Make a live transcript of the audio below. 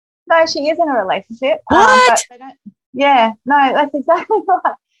No, she is in a relationship. What? But they don't. Yeah, no, that's exactly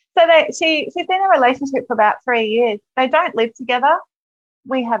right. So she's in a relationship for about 3 years. They don't live together.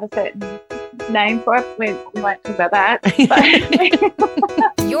 We have a certain name for it. We won't talk about that.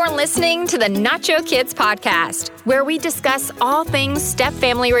 You're listening to the Nacho Kids podcast, where we discuss all things step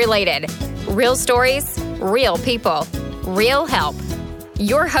family related. Real stories, real people, real help.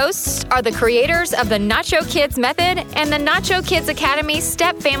 Your hosts are the creators of the Nacho Kids Method and the Nacho Kids Academy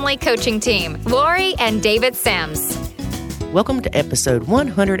Step Family Coaching Team, Lori and David Sims. Welcome to episode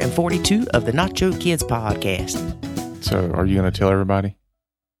 142 of the Nacho Kids podcast. So, are you going to tell everybody?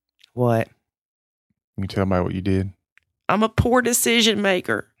 What? You tell everybody what you did? I'm a poor decision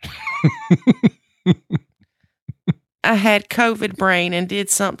maker. I had COVID brain and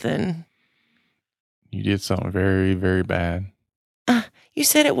did something. You did something very, very bad. You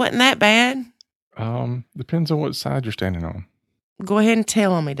said it wasn't that bad. Depends on what side you're standing on. Go ahead and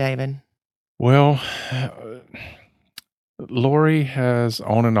tell on me, David. Well, Lori has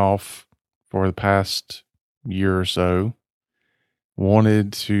on and off for the past year or so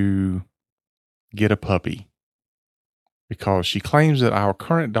wanted to get a puppy because she claims that our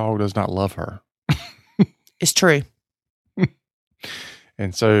current dog does not love her. It's true.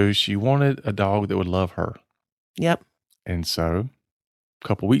 And so she wanted a dog that would love her. Yep. And so a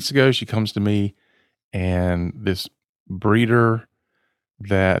couple weeks ago, she comes to me, and this breeder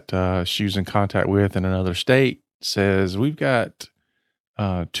that she was in contact with in another state says, we've got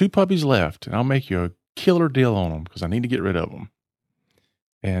 2 puppies left, and I'll make you a killer deal on them because I need to get rid of them.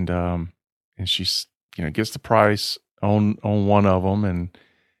 And she's, gets the price on one of them,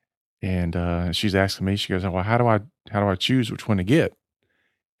 and she's asking me, she goes, well, how do I choose which one to get?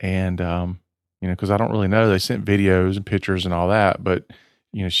 And, because I don't really know. They sent videos and pictures and all that, but,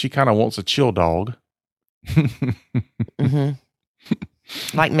 she kind of wants a chill dog. Mm-hmm.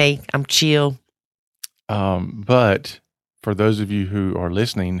 Like me, I'm chill. But for those of you who are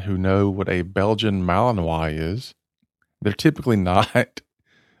listening who know what a Belgian Malinois is, they're typically not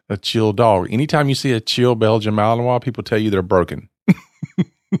a chill dog. Anytime you see a chill Belgian Malinois, people tell you they're broken.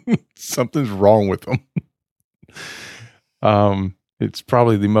 Something's wrong with them. It's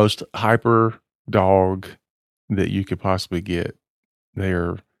probably the most hyper dog that you could possibly get.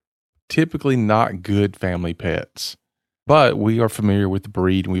 They're typically not good family pets, but we are familiar with the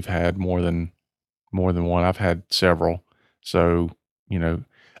breed, and we've had more than one. I've had several. So,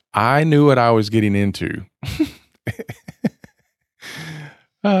 I knew what I was getting into.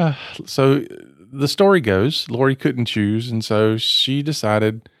 So the story goes, Lori couldn't choose, and so she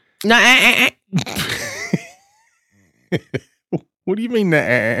decided. No, What do you mean?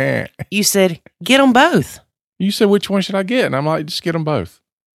 You said, get them both. You said, which one should I get? And I'm like, just get them both.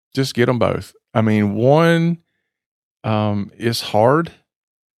 Just get them both. I mean, 1 is hard.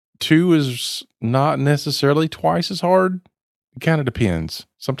 2 is not necessarily twice as hard. It kind of depends.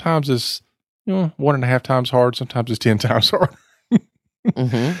 Sometimes it's 1.5 times hard. Sometimes it's 10 times hard.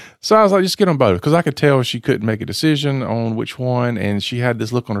 Mm-hmm. So I was like, just get them both. Because I could tell she couldn't make a decision on which one. And she had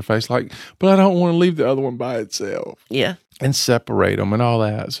this look on her face like, but I don't want to leave the other one by itself. Yeah. And separate them and all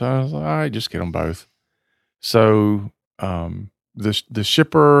that. So I was like, all right, just get them both. So the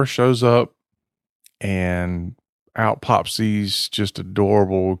shipper shows up, and out pops these just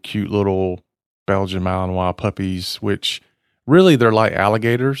adorable, cute little Belgian Malinois puppies, which really they're like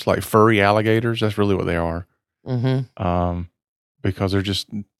alligators, like furry alligators. That's really what they are. Mm-hmm. Because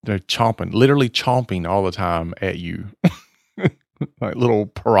they're chomping, literally chomping all the time at you. Like little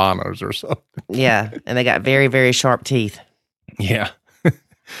piranhas or something. Yeah. And they got very, very sharp teeth. Yeah.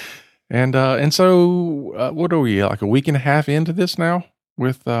 And so what are we, like a week and a half into this now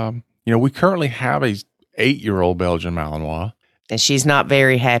with, we currently have a 8-year-old Belgian Malinois. And she's not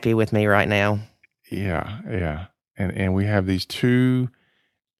very happy with me right now. Yeah. And we have these 2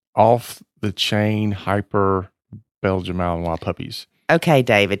 off the chain hyper Belgian Malinois puppies. Okay,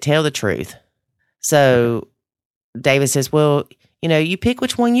 David, tell the truth. So David says, well, you pick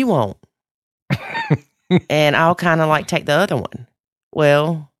which one you want. And I'll kind of take the other one.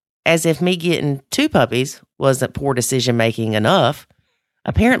 Well, as if me getting 2 puppies wasn't poor decision making enough,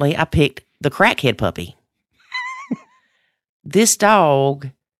 apparently I picked the crackhead puppy. This dog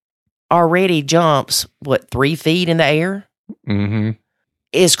already jumps, 3 feet in the air? Mm-hmm.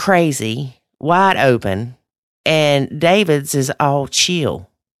 Is crazy, wide open, and David's is all chill.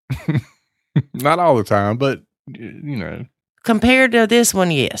 Not all the time, but, Compared to this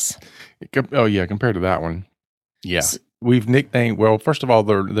one, yes. Oh, yeah, compared to that one. Yeah. We've nicknamed, well, first of all,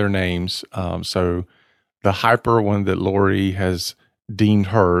 their names. So the hyper one that Lori has deemed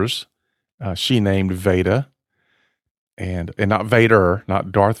hers, she named Veda. and not Vader,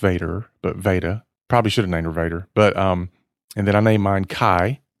 not Darth Vader, but Veda. Probably should have named her Vader. But and then I named mine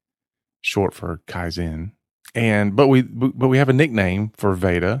Kai, short for Kaizen. But we have a nickname for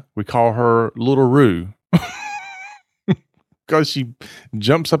Veda. We call her Little Roo because she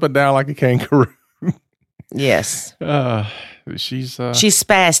jumps up and down like a kangaroo. Yes. She's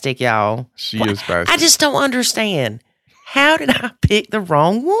spastic, y'all. She is spastic. I just don't understand. How did I pick the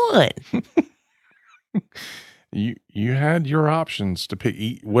wrong one? You had your options to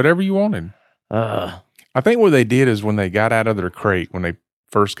pick whatever you wanted. I think what they did is when they got out of their crate, when they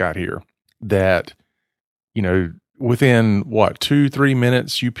first got here, that, within 2-3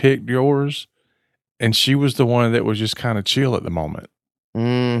 minutes, you picked yours, and she was the one that was just kind of chill at the moment.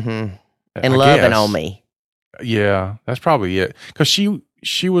 Mm-hmm. And loving on me. Yeah, that's probably it. Because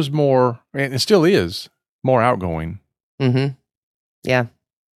she was more, and it still is, more outgoing. Mm-hmm. Yeah.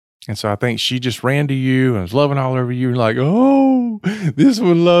 And so I think she just ran to you and was loving all over you and like, oh, this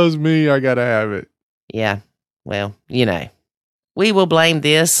one loves me. I got to have it. Yeah. Well, we will blame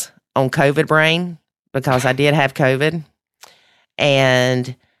this on COVID brain because I did have COVID.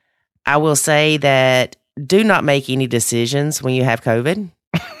 And I will say that do not make any decisions when you have COVID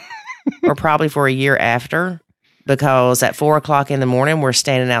or probably for a year after, because at 4:00 in the morning, we're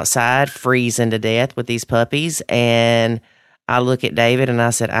standing outside freezing to death with these puppies. And I look at David and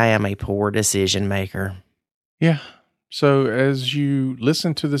I said, I am a poor decision maker. Yeah. So as you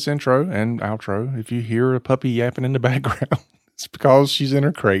listen to this intro and outro, if you hear a puppy yapping in the background, it's because she's in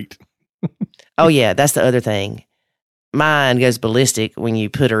her crate. Oh, yeah. That's the other thing. Mine goes ballistic when you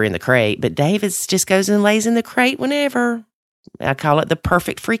put her in the crate, but David's just goes and lays in the crate whenever. I call it the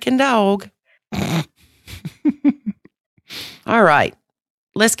perfect freaking dog. All right.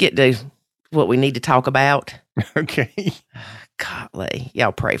 Let's get to what we need to talk about. Okay. Golly,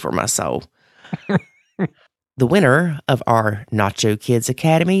 y'all pray for my soul. The winner of our Nacho Kids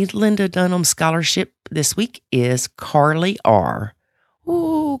Academy Linda Dunham Scholarship this week is Carly R.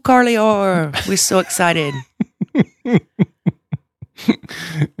 Ooh, Carly R. We're so excited.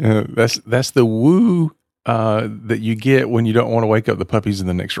 That's the woo that you get when you don't want to wake up the puppies in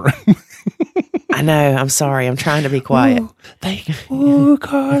the next room. I know. I'm sorry. I'm trying to be quiet. Woo,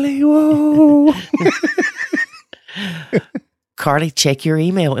 Carly, woo. Carly, check your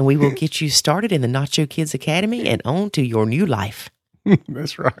email and we will get you started in the Nacho Kids Academy and on to your new life.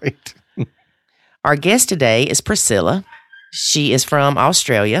 That's right. Our guest today is Priscilla. She is from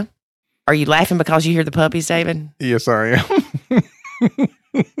Australia. Are you laughing because you hear the puppies, David? Yes, I am.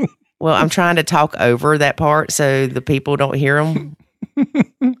 Well, I'm trying to talk over that part so the people don't hear them.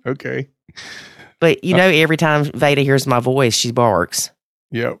 Okay. But every time Veda hears my voice, she barks.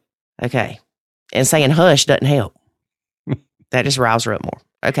 Yep. Okay. And saying hush doesn't help. That just riles her up more.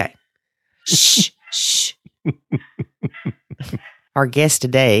 Okay. Shh, shh. Our guest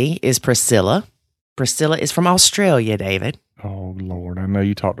today is Priscilla. Priscilla is from Australia, David. Oh, Lord. I know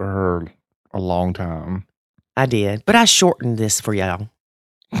you talked to her a long time. I did, but I shortened this for y'all.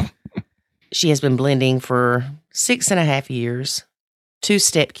 She has been blending for 6.5 years, 2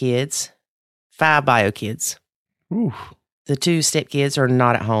 stepkids, 5 bio kids. Ooh. The 2 stepkids are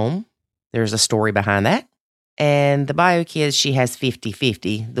not at home. There's a story behind that. And the bio kids, she has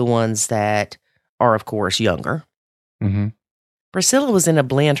 50-50, the ones that are, of course, younger. Mm-hmm. Priscilla was in a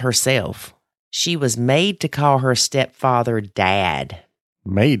blend herself. She was made to call her stepfather Dad.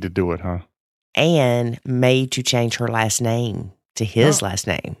 Made to do it, huh? And made to change her last name to his last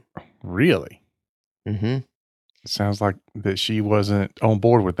name. Really? Mm-hmm. It sounds like that she wasn't on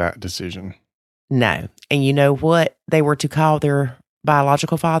board with that decision. No. And you know what they were to call their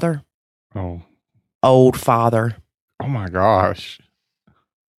biological father? Oh. Old father. Oh, my gosh.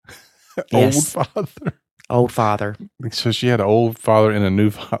 Yes. Old father. Old father. So she had an old father and a new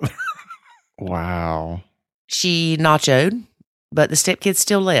father. Wow. She nachoed, but the stepkids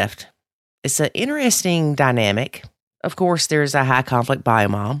still left. It's an interesting dynamic. Of course, there's a high conflict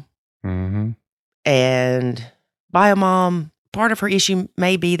biomom. Mm-hmm. And biomom, part of her issue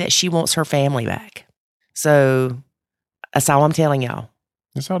may be that she wants her family back. So that's all I'm telling y'all.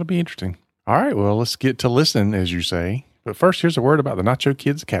 This ought to be interesting. All right, well, let's get to listen, as you say. But first, here's a word about the Nacho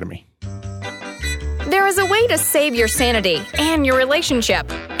Kids Academy. There is a way to save your sanity and your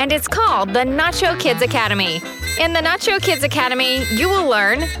relationship, and it's called the Nacho Kids Academy. In the Nacho Kids Academy, you will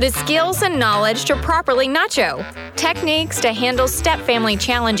learn the skills and knowledge to properly nacho, techniques to handle step-family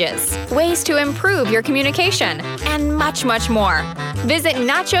challenges, ways to improve your communication, and much, much more. Visit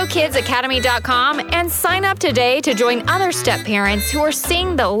NachoKidsAcademy.com and sign up today to join other step-parents who are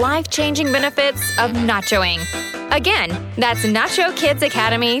seeing the life-changing benefits of nachoing. Again, that's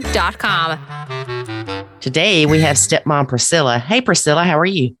NachoKidsAcademy.com. Today we have stepmom Priscilla. Hey, Priscilla, how are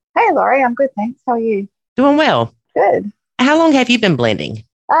you? Hey, Laurie, I'm good, thanks. How are you? Doing well. Good. How long have you been blending?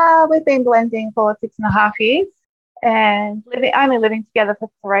 We've been blending for 6.5 years and only living together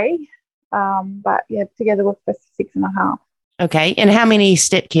for 3. But yeah, together for 6.5. Okay. And how many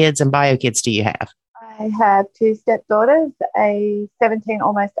stepkids and bio kids do you have? I have 2 stepdaughters, a 17,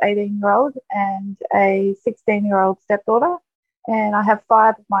 almost 18-year-old, and a 16-year-old stepdaughter. And I have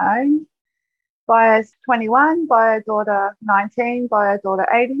 5 of my own. Bio's 21, bio daughter 19, bio daughter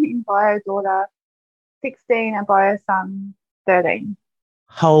 18, bio daughter 16, and bio son 13.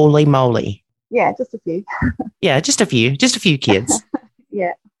 Holy moly. Yeah, just a few. Yeah, just a few kids.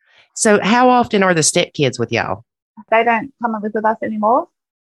 Yeah. So how often are the stepkids with y'all? They don't come and live with us anymore.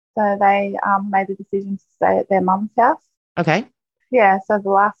 So they made the decision to stay at their mum's house. Okay. Yeah, so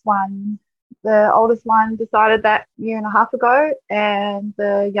the oldest one decided that 1.5 years ago, and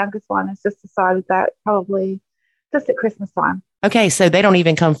the youngest one has just decided that probably just at Christmas time. Okay, so they don't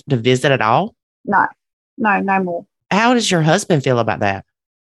even come to visit at all? No more. How does your husband feel about that?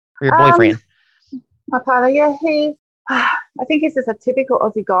 Or your boyfriend? My partner, yeah, I think he's just a typical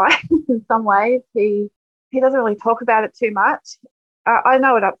Aussie guy in some ways. He doesn't really talk about it too much. I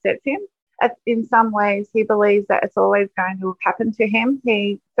know it upsets him. In some ways, he believes that it's always going to happen to him.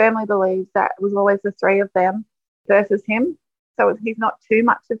 He firmly believes that it was always the 3 of them versus him. So he's not too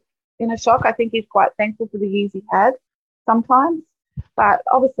much in a shock. I think he's quite thankful for the years he had sometimes. But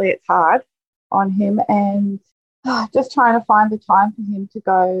obviously it's hard on him, and just trying to find the time for him to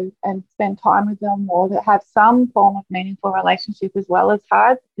go and spend time with them or to have some form of meaningful relationship as well is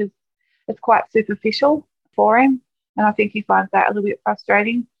hard, because it's quite superficial for him. And I think he finds that a little bit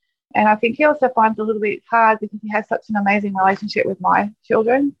frustrating. And I think he also finds it a little bit hard because he has such an amazing relationship with my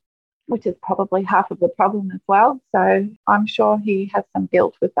children, which is probably half of the problem as well. So I'm sure he has some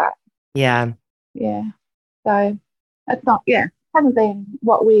guilt with that. Yeah. Yeah. So it's not, hasn't been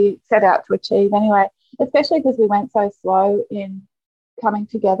what we set out to achieve anyway, especially because we went so slow in coming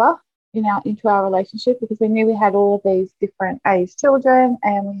together into our relationship, because we knew we had all of these different age children,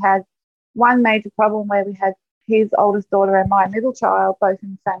 and we had one major problem where we had his oldest daughter and my middle child both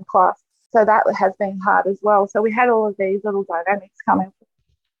in the same class. So that has been hard as well. So we had all of these little dynamics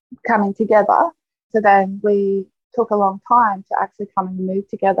coming together. So then we took a long time to actually come and move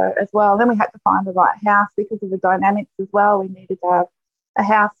together as well. Then we had to find the right house because of the dynamics as well. We needed to have a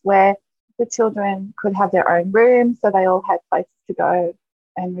house where the children could have their own room, so they all had places to go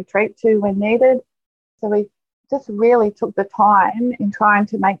and retreat to when needed. So we just really took the time in trying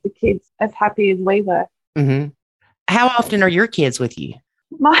to make the kids as happy as we were. Mm-hmm. How often are your kids with you?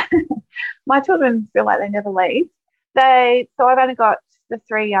 My children feel like they never leave. So I've only got the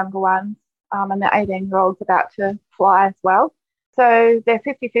 3 younger ones, and the 18-year-old's about to fly as well. So they're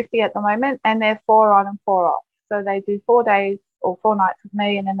 50-50 at the moment, and they're 4 on and 4 off. So they do 4 days or 4 nights with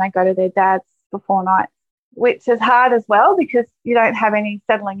me, and then they go to their dad's for 4 nights, which is hard as well because you don't have any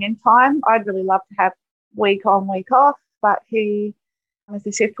settling in time. I'd really love to have week on, week off, but he is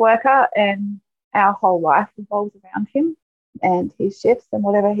a shift worker, and our whole life revolves around him and his shifts and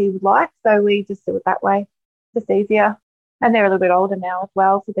whatever he would like. So we just do it that way. It's just easier. And they're a little bit older now as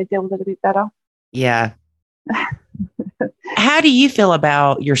well, so they deal with it a bit better. Yeah. How do you feel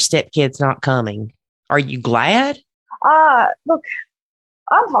about your stepkids not coming? Are you glad? Look,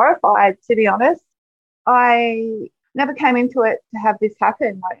 I'm horrified, to be honest. I never came into it to have this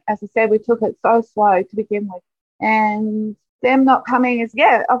happen. Like, as I said, we took it so slow to begin with. And them not coming is,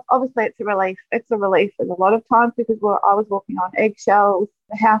 obviously it's a relief. It's a relief in a lot of times because I was walking on eggshells.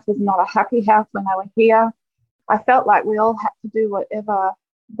 The house was not a happy house when they were here. I felt like we all had to do whatever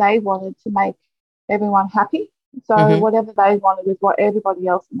they wanted to make everyone happy. So whatever they wanted was what everybody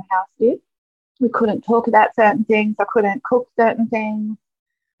else in the house did. We couldn't talk about certain things. I couldn't cook certain things.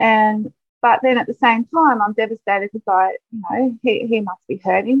 But then at the same time, I'm devastated because he must be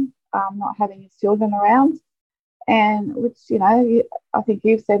hurting, not having his children around. And which, I think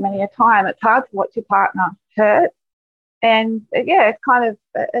you've said many a time, it's hard to watch your partner hurt. And it's kind of,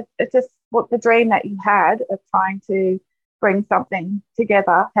 it's just what the dream that you had of trying to bring something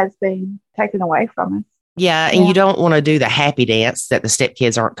together has been taken away from us. Yeah, and you don't want to do the happy dance that the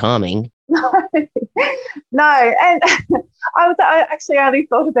stepkids aren't coming. No, and I actually only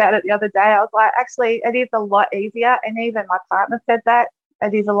thought about it the other day. I was like, actually, it is a lot easier. And even my partner said that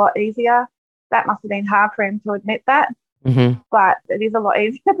it is a lot easier. That must have been hard for him to admit that. But it is a lot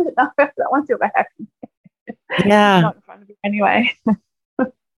easier. But no, I don't want to be happy. Yeah. Not in front of you anyway.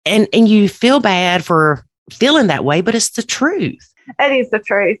 And you feel bad for feeling that way, but it's the truth. It is the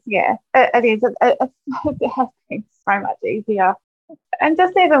truth, yeah. It is. It has been so much easier. And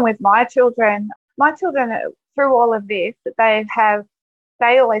just even with my children my children, through all of this, that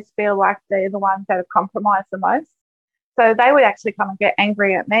they always feel like they're the ones that have compromised the most. So they would actually come and get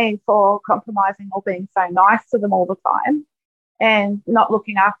angry at me for compromising or being so nice to them all the time and not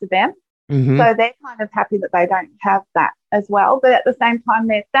looking after them. Mm-hmm. So they're kind of happy that they don't have that as well. But at the same time,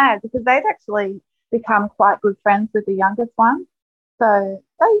 they're sad because they've actually become quite good friends with the youngest one. So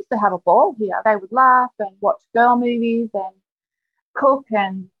they used to have a ball here. They would laugh and watch girl movies and cook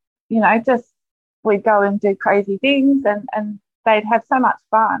and, just we'd go and do crazy things and they'd have so much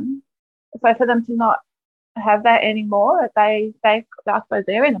fun. So for them to not have that anymore, I suppose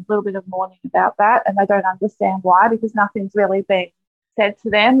they're in a little bit of mourning about that, and they don't understand why, because nothing's really been said to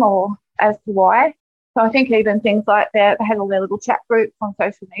them or as to why. So I think even things like that, they had all their little chat groups on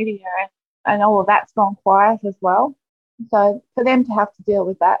social media and all of that's gone quiet as well. So for them to have to deal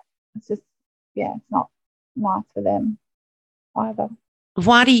with that, it's just, it's not nice for them either.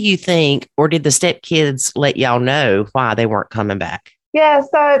 Why do you think, or did the stepkids let y'all know why they weren't coming back? Yeah,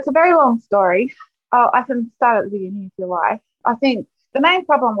 so it's a very long story. I can start at the beginning if you like. I think the main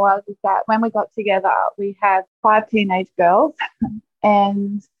problem is that when we got together, we had 5 teenage girls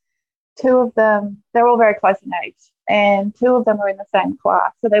and 2 of them, they're all very close in age, and 2 of them were in the same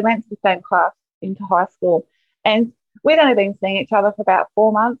class. So they went to the same class into high school. And we'd only been seeing each other for about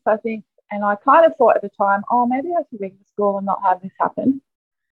 4 months, I think. And I kind of thought at the time, maybe I should ring the school and not have this happen.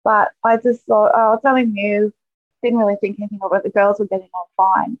 But I just thought, it's only new. Didn't really think anything of it. The girls were getting on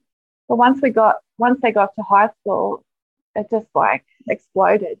fine. But once they got to high school, it just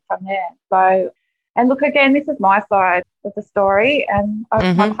exploded from there. So, and look, again, this is my side of the story, and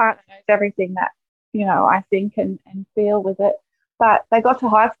my partner knows everything that, I think and feel with it. But they got to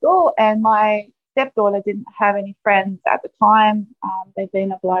high school, and my stepdaughter didn't have any friends at the time. They'd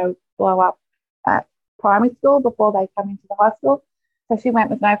been a blow up at primary school before they come into the high school. So she went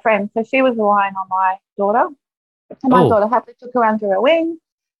with no friends. So she was relying on my daughter. And my daughter happily took her under her wing.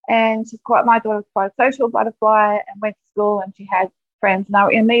 And my daughter was quite a social butterfly and went to school, and she had friends, and they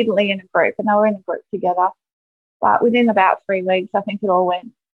were immediately in a group, and they were in a group together. But within about 3 weeks, I think it all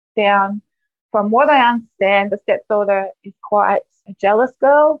went down. From what I understand, the stepdaughter is quite a jealous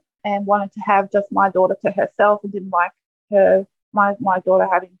girl and wanted to have just my daughter to herself and didn't like my daughter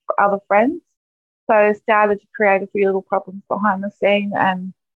having other friends. So started to create a few little problems behind the scene,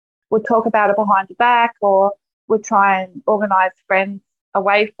 and would talk about it behind the back, or would try and organise friends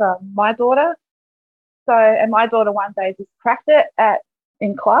away from my daughter. So, and my daughter one day just cracked it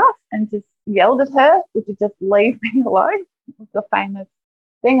in class and just yelled at her, would you just leave me alone? It was the famous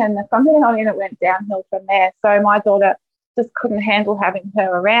thing. And from then on in, it went downhill from there. So my daughter just couldn't handle having her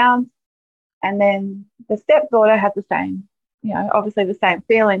around. And then the stepdaughter had the same, obviously the same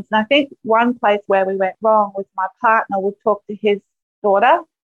feelings. And I think one place where we went wrong was my partner would talk to his daughter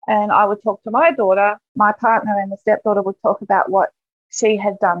and I would talk to my daughter. My partner and the stepdaughter would talk about what she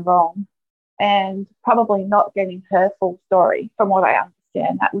had done wrong and probably not getting her full story. From what I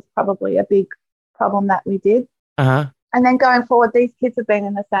understand, that was probably a big problem that we did. Uh-huh. And then going forward, these kids have been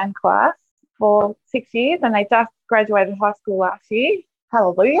in the same class for 6 years and they just graduated high school last year.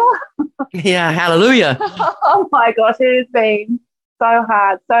 Hallelujah. Yeah, hallelujah. Oh my gosh, it has been so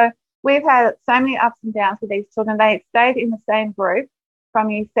hard. So we've had so many ups and downs with these children. They stayed in the same group from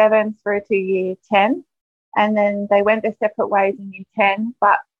year 7 through to year 10. And then they went their separate ways in year 10.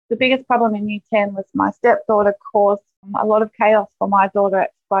 But the biggest problem in year 10 was my stepdaughter caused a lot of chaos for my daughter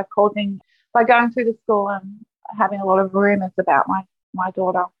by going through the school and having a lot of rumours about my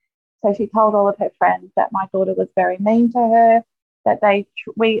daughter. So she told all of her friends that my daughter was very mean to her, that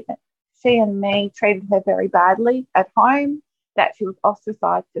she and me treated her very badly at home, that she was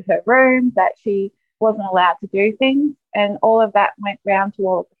ostracised to her room, that she wasn't allowed to do things. And all of that went round to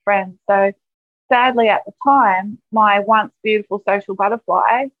all of the friends. So sadly, at the time, my once beautiful social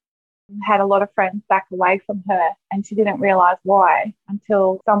butterfly had a lot of friends back away from her, and she didn't realise why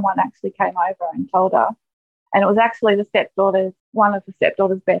until someone actually came over and told her. And it was actually one of the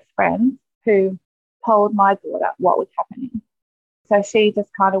stepdaughter's best friends who told my daughter what was happening. So she just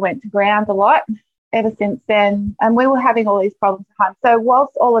kind of went to ground a lot ever since then. And we were having all these problems at home. So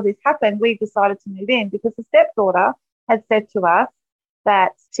whilst all of this happened, we decided to move in because the stepdaughter had said to us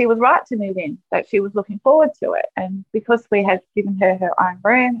that she was right to move in, that she was looking forward to it. And because we had given her her own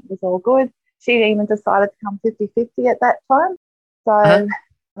room, it was all good. She even decided to come 50-50 at that time. So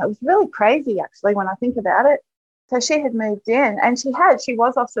It was really crazy, actually, when I think about it. So she had moved in and she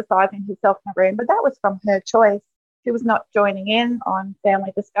was ostracising herself in a room, but that was from her choice. She was not joining in on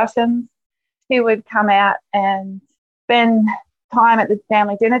family discussions. She would come out and spend time at the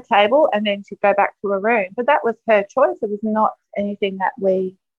family dinner table and then she'd go back to her room. But that was her choice. It was not anything that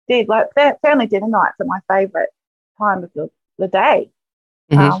we did. Like family dinner nights are my favourite time of the day.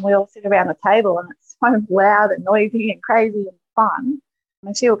 We all sit around the table and it's so loud and noisy and crazy and fun.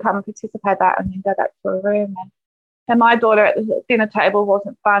 And she will come and participate that and then go back to her room. And my daughter at the dinner table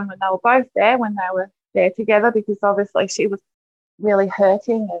wasn't fun when they were both there, when they were there together, because obviously she was really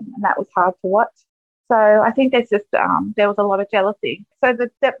hurting and that was hard to watch. So I think there's just there was a lot of jealousy. So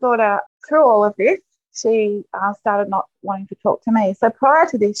the stepdaughter, through all of this, she started not wanting to talk to me. So prior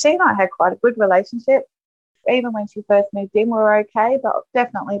to this, she and I had quite a good relationship. Even when she first moved in, we were okay, but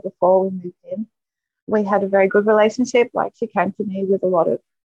definitely before we moved in, we had a very good relationship. Like, she came to me with a lot of,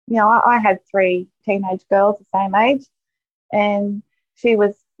 I had 3 teenage girls the same age, and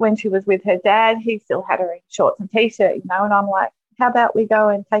when she was with her dad, he still had her in shorts and t-shirt, and I'm like, how about we go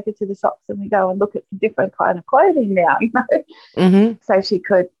and take her to the shops and we go and look at some different kind of clothing now, so she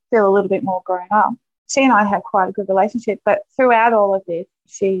could feel a little bit more grown up. She and I had quite a good relationship, but throughout all of this,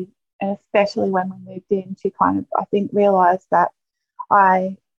 and especially when we moved in, she kind of, I think, realised that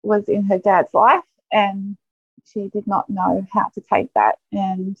I was in her dad's life, and she did not know how to take that.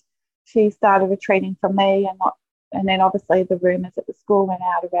 And she started retreating from me, and then obviously the rumours at the school went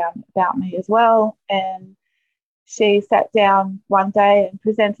out about me as well. And she sat down one day and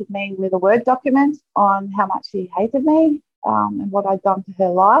presented me with a Word document on how much she hated me, and what I'd done to her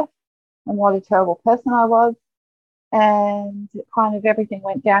life and what a terrible person I was. And kind of everything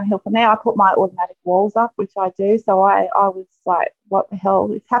went downhill from there. I put my automatic walls up, which I do. So I was like, what the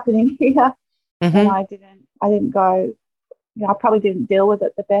hell is happening here? And I didn't go, I probably didn't deal with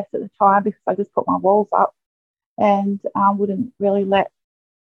it the best at the time, because I just put my walls up and wouldn't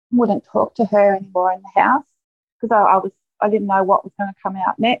talk to her anymore in the house, because I didn't know what was going to come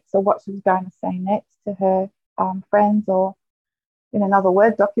out next or what she was going to say next to her friends or in another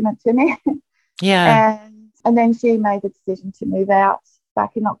Word document to me. Yeah. And then she made the decision to move out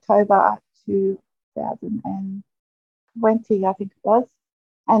back in October 2020, I think it was.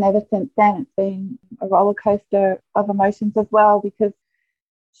 And ever since then, it's been a roller coaster of emotions as well, because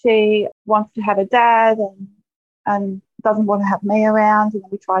she wants to have a dad and doesn't want to have me around. And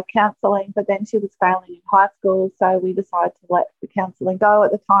we tried counselling, but then she was failing in high school. So we decided to let the counselling go at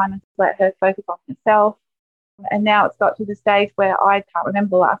the time and let her focus on herself. And now it's got to the stage where I can't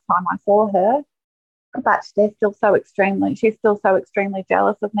remember the last time I saw her, but she's still so extremely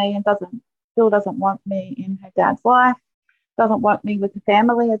jealous of me and still doesn't want me in her dad's life, doesn't want me with the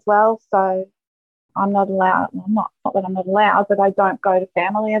family as well. So I'm not allowed, not that I'm not allowed, but I don't go to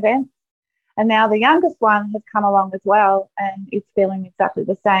family events. And now the youngest one has come along as well, and is feeling exactly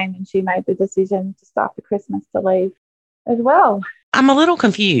the same. And she made the decision just after Christmas to leave as well. I'm a little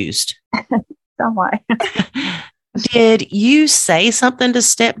confused. Some way. Did you say something to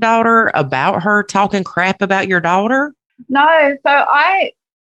stepdaughter about her talking crap about your daughter? No. So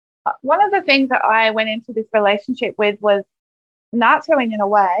one of the things that I went into this relationship with was nurturing in a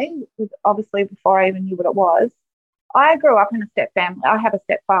way, obviously before I even knew what it was. I grew up in a step family. I have a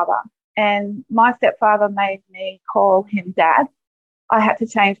stepfather, and my stepfather made me call him Dad. I had to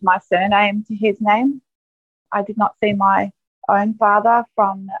change my surname to his name. I did not see my own father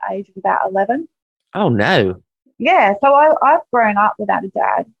from the age of about 11. Oh, no. Yeah, so I've grown up without a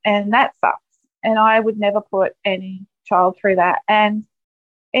dad, and that sucks. And I would never put any child through that. And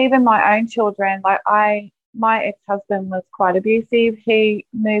even my own children, my ex-husband was quite abusive. He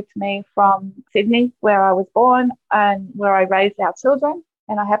moved me from Sydney, where I was born and where I raised our children,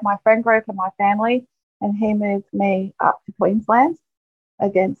 and I had my friend group and my family, and he moved me up to Queensland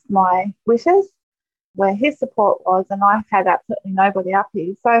against my wishes, where his support was, and I had absolutely nobody up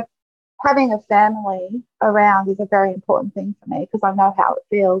here. So having a family around is a very important thing for me, because I know how it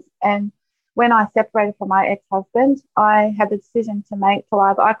feels. And when I separated from my ex-husband, I had the decision to make. So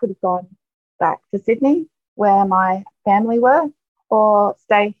either I could have gone back to Sydney, where my family were, or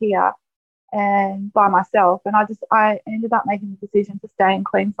stay here and by myself. And I ended up making the decision to stay in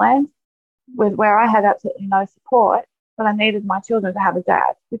Queensland, where I had absolutely no support, but I needed my children to have a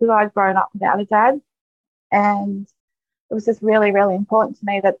dad, because I'd grown up without a dad. And it was just really, really important to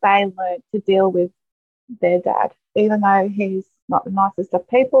me that they learned to deal with their dad, even though he's not the nicest of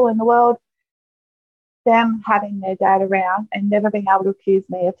people in the world. Them having their dad around and never being able to accuse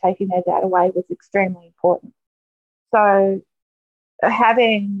me of taking their dad away was extremely important. So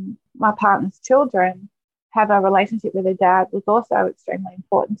having my partner's children have a relationship with their dad was also extremely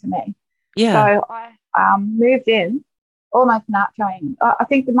important to me. Yeah. So I moved in almost nurturing. I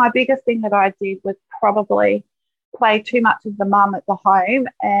think that my biggest thing that I did was probably play too much of the mum at the home,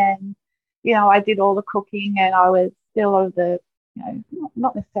 and I did all the cooking, and I did a lot of the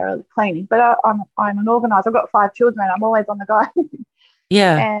not necessarily cleaning, but I'm an organizer. I've got 5 children. I'm always on the go.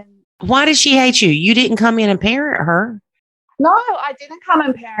 Yeah. And Why did she hate you? You didn't come in and parent her. no, I didn't come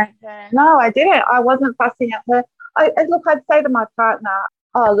and parent her. No, I didn't. I wasn't fussing at her. Look, I'd say to my partner,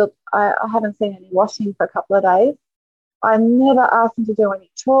 oh, look, I haven't seen any washing for a couple of days. I never asked him to do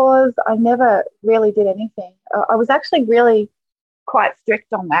any chores. I never really did anything. I was actually really quite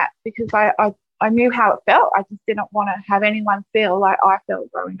strict on that because I knew how it felt. I just didn't want to have anyone feel like I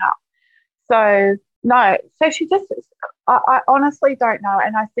felt growing up. So, no. So she just, I honestly don't know.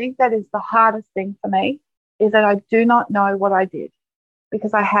 And I think that is the hardest thing for me is that I do not know what I did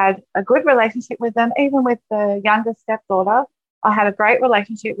because I had a good relationship with them, even with the youngest stepdaughter. I had a great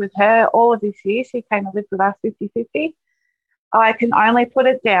relationship with her all of this year. She came and lived with us 50-50. I can only put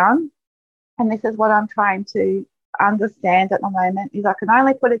it down, and this is what I'm trying to understand at the moment, is I can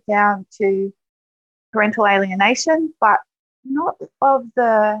only put it down to parental alienation, but not of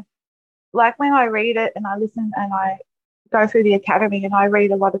the, like when I read it and I listen and I go through the academy and I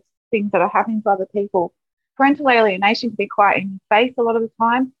read a lot of things that are happening to other people, parental alienation can be quite in your face a lot of the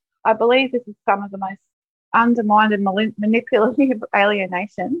time. I believe this is some of the most undermined and manipulative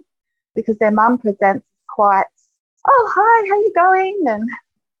alienation because their mum presents quite, oh, hi, how you going? And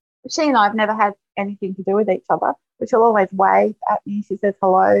she and I have never had anything to do with each other, but she'll always wave at me. She says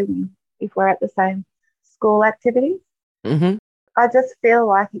hello if we're at the same school activities. Mm-hmm. I just feel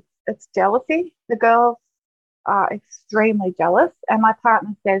like it's jealousy. The girls are extremely jealous, and my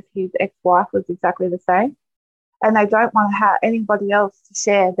partner says his ex-wife was exactly the same, and they don't want to have anybody else to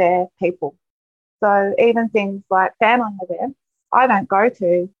share their people. So even things like family events, I don't go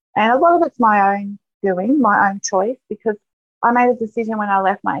to, and a lot of it's my own doing, my own choice, because I made a decision when I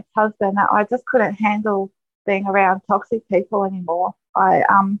left my ex-husband that I just couldn't handle being around toxic people anymore.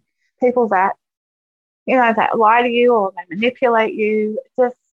 People that, that lie to you or they manipulate you,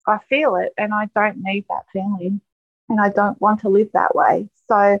 I feel it and I don't need that feeling and I don't want to live that way.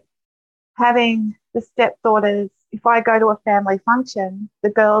 So having the stepdaughters, if I go to a family function, the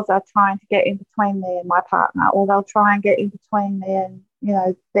girls are trying to get in between me and my partner, or they'll try and get in between me and,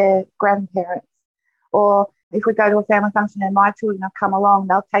 their grandparents. Or if we go to a family function and my children have come along,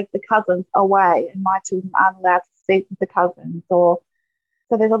 they'll take the cousins away and my children aren't allowed to speak with the cousins. So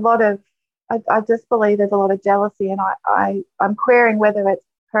there's a lot of, I just believe there's a lot of jealousy, and I'm querying whether it's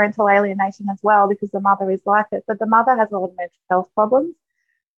parental alienation as well because the mother is like it. But the mother has a lot of mental health problems.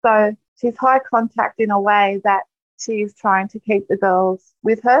 So she's high contact in a way that she's trying to keep the girls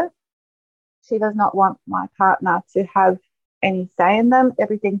with her. She does not want my partner to have any say in them.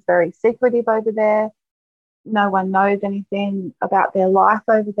 Everything's very secretive over there. No one knows anything about their life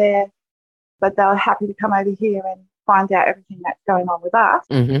over there, but they're happy to come over here and find out everything that's going on with us.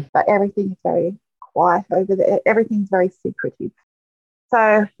 Mm-hmm. But everything is very quiet over there. Everything's very secretive.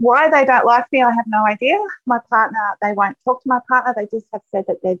 So why they don't like me, I have no idea. My partner, they won't talk to my partner. They just have said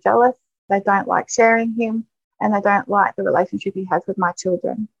that they're jealous. They don't like sharing him, and they don't like the relationship he has with my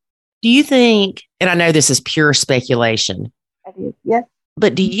children. Do you think, and I know this is pure speculation, It is, yes.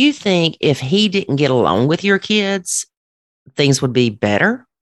 but do you think if he didn't get along with your kids, things would be better?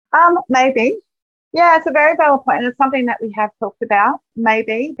 Maybe. Yeah, it's a very valid point. And it's something that we have talked about,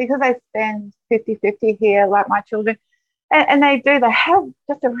 maybe, because they spend 50-50 here, like my children. And they have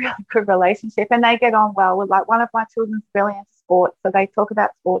just a really good relationship and they get on well with, like, one of my children's really into sports. So they talk about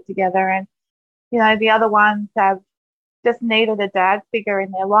sport together. And, the other ones have just needed a dad figure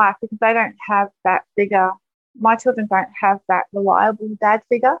in their life because they don't have that figure. My children don't have that reliable dad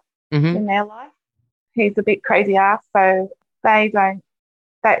figure in their life. He's a bit crazy ass. So they don't,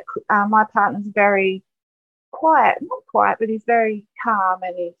 my partner's very quiet, not quiet, but he's very calm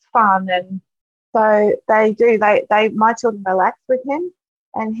and he's fun. And so my children relax with him,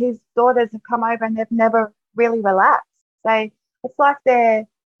 and his daughters have come over and they've never really relaxed. It's like I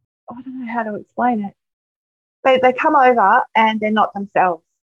don't know how to explain it. They come over and they're not themselves.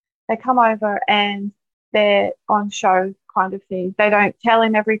 They come over and they're on show kind of thing. They don't tell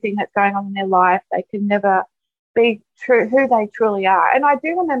him everything that's going on in their life. They can never be true who they truly are. And I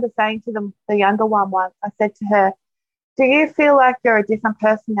do remember saying to the younger one once, I said to her, do you feel like you're a different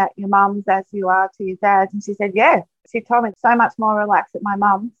person at your mum's as you are to your dad's? And she said, yeah. She told me so much more relaxed at my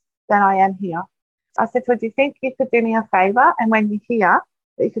mum's than I am here. I said to her, do you think you could do me a favour? And when you're here,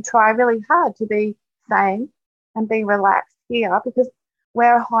 that you could try really hard to be sane and be relaxed here, because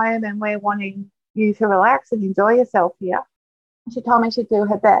we're home and we're wanting you to relax and enjoy yourself here. She told me she'd do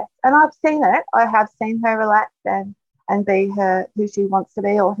her best. And I've seen it. I have seen her relax and be her who she wants to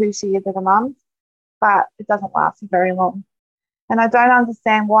be or who she is at her mum's. But it doesn't last very long. And I don't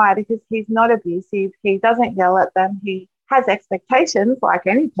understand why, because he's not abusive. He doesn't yell at them. He has expectations like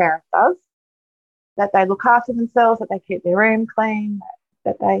any parent does, that they look after themselves, that they keep their room clean,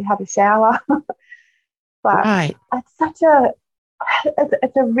 that they have a shower. But Right. it's such a,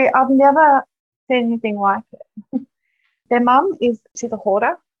 I've never seen anything like it. Their mum she's a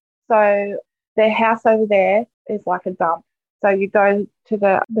hoarder. So their house over there is like a dump. So you go to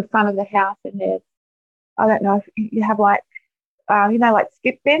the front of the house and there's, I don't know if you have like, like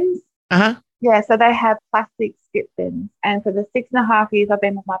skip bins. Uh-huh. Yeah, so they have plastic skip bins. And for the 6.5 years I've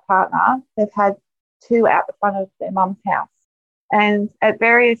been with my partner, they've had 2 out the front of their mum's house. And at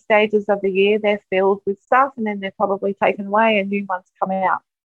various stages of the year, they're filled with stuff and then they're probably taken away and new ones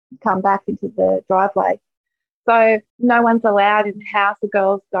come back into the driveway. So no one's allowed in the house. The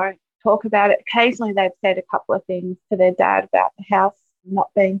girls don't talk about it. Occasionally they've said a couple of things to their dad about the house not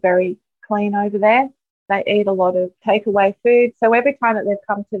being very clean over there. They eat a lot of takeaway food. So every time that they've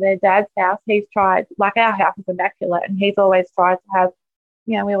come to their dad's house, he's tried, like our house is immaculate, and he's always tried to have,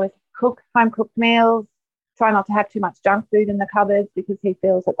 we always cook home-cooked meals, try not to have too much junk food in the cupboards because he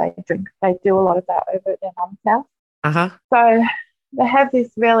feels that they do a lot of that over at their mum's house. Uh-huh. So they have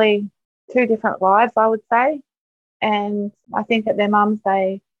this really 2 different lives, I would say. And I think at their mums,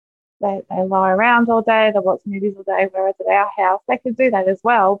 they lie around all day, they watch movies all day, whereas at our house, they could do that as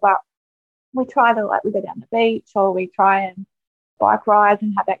well, but we try to, we go down the beach or we try and bike rides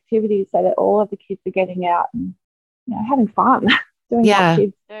and have activities so that all of the kids are getting out and, having fun, doing what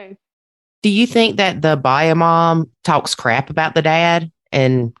kids do. Do you think that the bio mom talks crap about the dad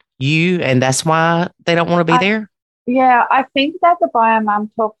and you, and that's why they don't want to be there? Yeah, I think that the bio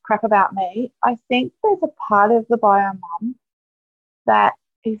mum talks crap about me. I think there's a part of the bio mum that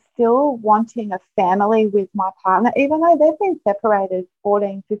is still wanting a family with my partner, even though they've been separated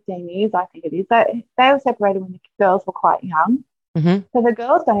 14, 15 years, I think it is. They were separated when the girls were quite young. Mm-hmm. So the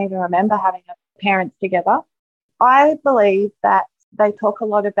girls don't even remember having parents together. I believe that they talk a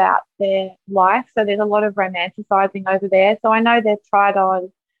lot about their life. So there's a lot of romanticising over there. So I know they've tried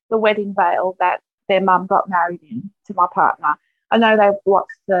on the wedding veil that their mum got married in to my partner. I know they've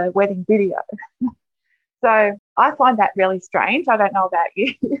watched the wedding video. So I find that really strange. I don't know about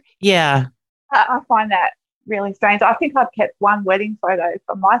you. Yeah. I find that really strange. I think I've kept one wedding photo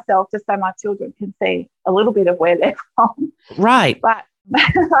for myself just so my children can see a little bit of where they're from. Right. But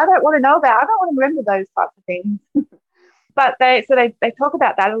I don't want to remember those types of things. But they talk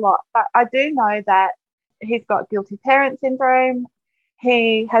about that a lot. But I do know that he's got guilty parent syndrome.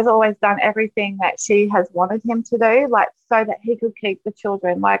 He has always done everything that she has wanted him to do, so that he could keep the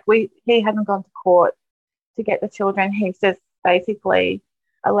children. He hasn't gone to court to get the children. He's just basically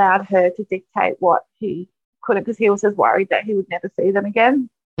allowed her to dictate what he couldn't, because he was just worried that he would never see them again.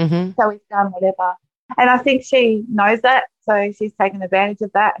 Mm-hmm. So he's done whatever. And I think she knows that. So she's taken advantage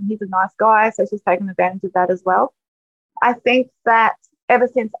of that. And he's a nice guy. So she's taken advantage of that as well. I think that ever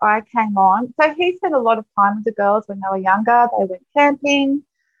since I came on, so he spent a lot of time with the girls when they were younger. They went camping.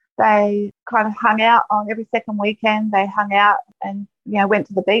 They kind of hung out on every second weekend. They hung out and, went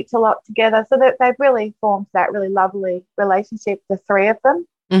to the beach a lot together. So that they've really formed that really lovely relationship, the 3 of them.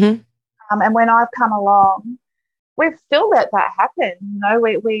 Mm-hmm. And when I've come along, we've still let that happen.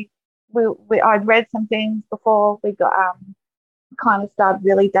 I'd read some things before we got kind of started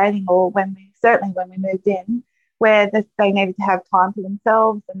really dating, or when we moved in, where they needed to have time for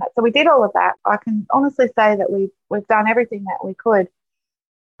themselves and that. So we did all of that. I can honestly say that we've done everything that we could.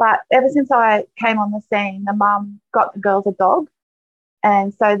 But ever since I came on the scene, the mum got the girls a dog.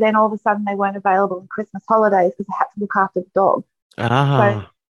 And so then all of a sudden they weren't available in Christmas holidays because they had to look after the dog. So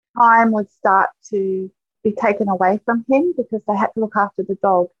time would start to be taken away from him because they had to look after the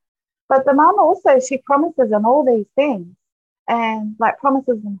dog. But the mum also, she promises them all these things, and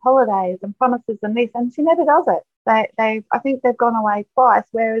promises them holidays and promises them this, and she never does it. I think they've gone away twice,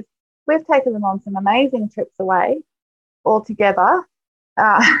 whereas we've taken them on some amazing trips away all together.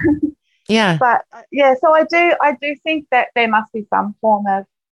 Yeah. But so I do think that there must be some form of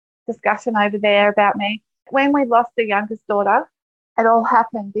discussion over there about me. When we lost the youngest daughter, it all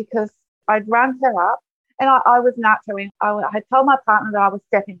happened because I'd run her up and I was nurturing. I had told my partner that I was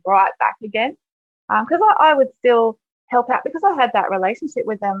stepping right back again, because I would still help out, because I had that relationship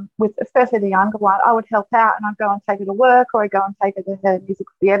with them, with especially the younger one. I would help out and I'd go and take her to work, or I'd go and take her to her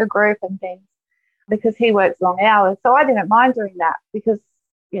musical theatre group and things, because he works long hours. So I didn't mind doing that because,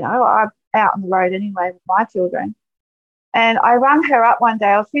 I'm out on the road anyway with my children. And I rang her up one day.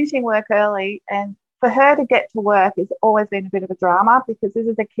 I was finishing work early, and for her to get to work has always been a bit of a drama, because this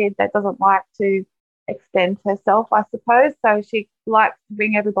is a kid that doesn't like to extend herself, I suppose. So she likes to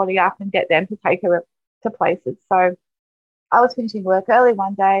bring everybody up and get them to take her to places. So I was finishing work early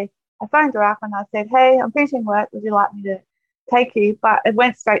one day. I phoned her up and I said, "Hey, I'm finishing work. Would you like me to take you?" But it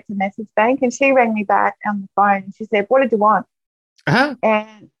went straight to message bank, and she rang me back on the phone and she said, "What did you want?" Uh-huh.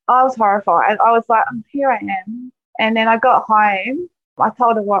 And I was horrified. I was like, here I am. And then I got home. I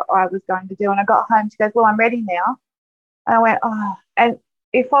told her what I was going to do. And I got home. She goes, well, I'm ready now. And I went, oh. And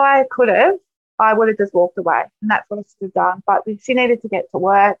if I could have, I would have just walked away. And that's what I should have done. But she needed to get to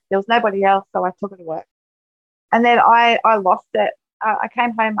work. There was nobody else. So I took her to work. And then I lost it. I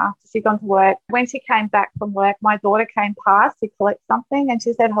came home after she'd gone to work. When she came back from work, my daughter came past to collect something and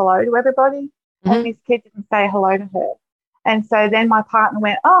she said hello to everybody. Mhm. And this kid didn't say hello to her. And so then my partner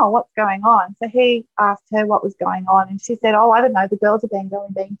went, oh, what's going on? So he asked her what was going on. And she said, oh, I don't know. The girls are being really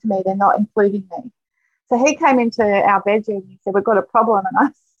mean to me. They're not including me. So he came into our bedroom and he said, we've got a problem. And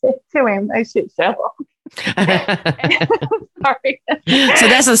I said to him, no shit, Sherlock. Sorry. So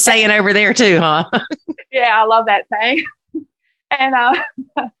that's a saying over there too, huh? Yeah, I love that saying. And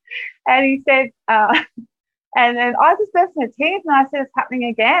and he said, and then I just burst into tears and I said, it's happening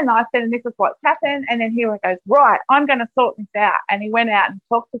again. I said, and this is what's happened. And then he goes, right, I'm going to sort this out. And he went out and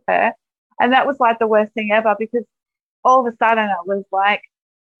talked with her. And that was like the worst thing ever because all of a sudden it was like,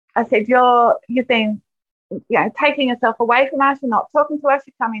 I said, you've been, taking yourself away from us. You're not talking to us.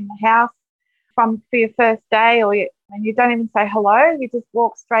 You come in the house for your first day and you don't even say hello. You just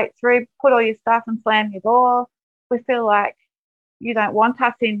walk straight through, put all your stuff and slam your door. We feel like you don't want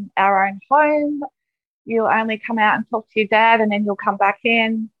us in our own home. You'll only come out and talk to your dad and then you'll come back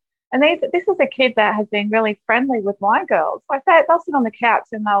in. And this is a kid that has been really friendly with my girls. Like they'll sit on the couch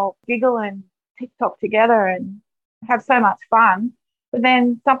and they'll giggle and TikTok together and have so much fun. But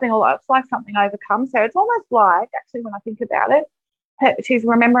then it's like something overcomes her. It's almost like, actually, when I think about it, she's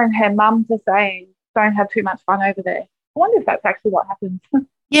remembering her mum to saying, don't have too much fun over there. I wonder if that's actually what happens.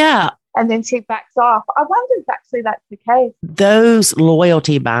 Yeah. And then she backs off. I wonder if actually that's the case. Those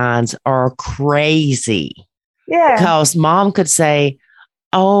loyalty binds are crazy. Yeah. Because mom could say,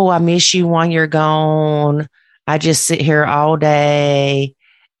 oh, I miss you when you're gone. I just sit here all day.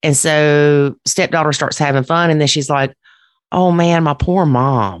 And so stepdaughter starts having fun. And then she's like, oh man, my poor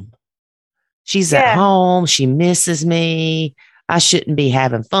mom. She's at home. She misses me. I shouldn't be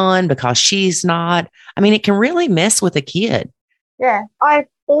having fun because she's not. I mean, it can really mess with a kid. Yeah, I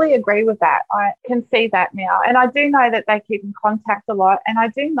fully agree with that. I can see that now. And I do know that they keep in contact a lot. And I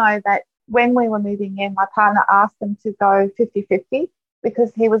do know that when we were moving in, my partner asked them to go 50-50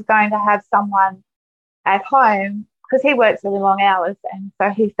 because he was going to have someone at home because he works really long hours. And so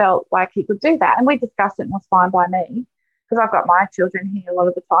he felt like he could do that. And we discussed it and it was fine by me because I've got my children here a lot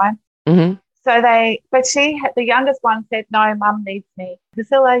of the time. Mm-hmm. So the youngest one said, no, mum needs me.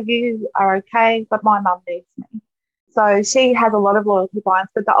 Priscilla, you are okay, but my mum needs me. So she has a lot of loyalty binds.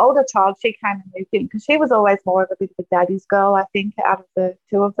 But the older child, she came and moved in because she was always more of a bit of a daddy's girl, I think, out of the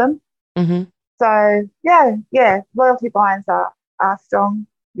two of them. Mm-hmm. So, yeah, loyalty binds are strong.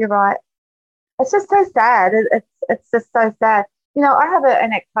 You're right. It's just so sad. It's just so sad. I have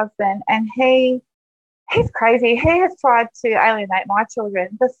an ex-husband and he's crazy. He has tried to alienate my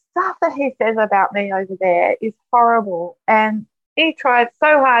children. The stuff that he says about me over there is horrible. And he tried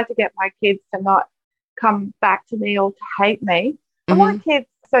so hard to get my kids to not come back to me or to hate me. But my kids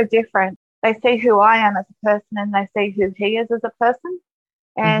are so different. They see who I am as a person and they see who he is as a person.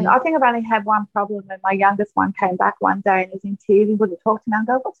 And I think I've only had one problem when my youngest one came back one day and was in tears. He wouldn't talk to me. I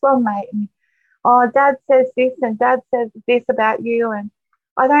go, what's wrong, mate? And Dad says this and Dad says this about you and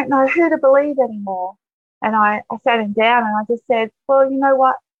I don't know who to believe anymore. And I sat him down and I just said, well, you know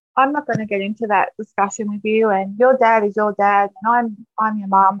what? I'm not going to get into that discussion with you. And your dad is your dad and I'm your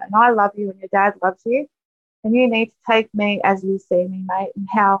mum and I love you and your dad loves you. And you need to take me as you see me, mate, and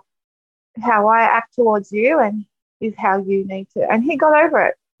how I act towards you and is how you need to. And he got over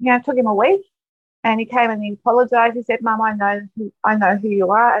it. It took him a week and he came and he apologized. He said, Mum, I know who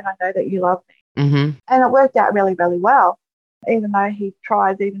you are and I know that you love me. Mm-hmm. And it worked out really, really well, even though he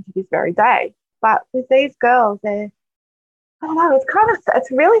tries even to this very day. But with these girls, I don't know,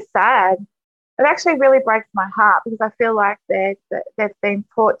 it's really sad. It actually really breaks my heart because I feel like they've been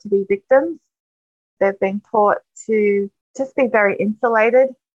taught to be victims. They've been taught to just be very insulated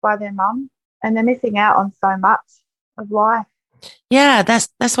by their mum and they're missing out on so much of life. Yeah, that's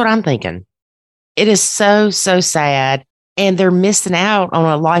what I'm thinking. It is so, so sad. And they're missing out on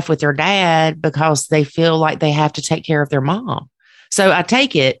a life with their dad because they feel like they have to take care of their mom. So I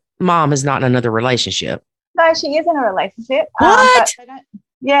take it mom is not in another relationship. No, she is in a relationship. What?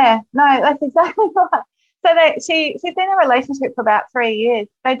 No, that's exactly right. So she's in a relationship for about 3 years.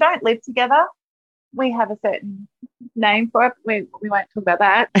 They don't live together. We have a certain name for it. We won't talk about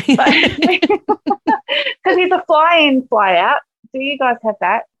that. Because he's a fly-in, fly-out. Do you guys have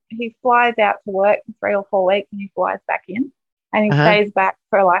that? He flies out to work for 3 or 4 weeks and he flies back in. And he stays back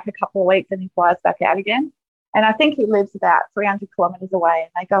for like a couple of weeks and he flies back out again. And I think he lives about 300 kilometres away,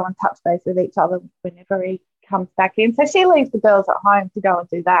 and they go and touch base with each other whenever he comes back in. So she leaves the girls at home to go and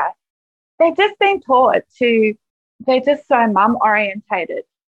do that. They've just been taught they're just so mum orientated.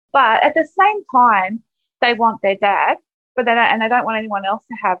 But at the same time, they want their dad, but they don't want anyone else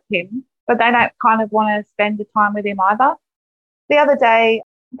to have him, but they don't kind of want to spend the time with him either. The other day,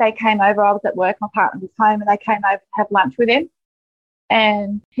 they came over. I was at work, my partner was home, and they came over to have lunch with him.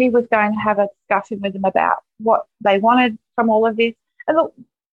 And he was going to have a discussion with them about what they wanted from all of this. And look,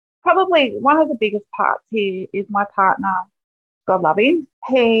 probably one of the biggest parts here is my partner, God love him.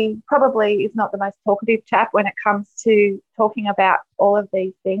 He probably is not the most talkative chap when it comes to talking about all of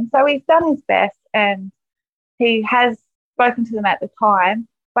these things. So he's done his best, and he has spoken to them at the time,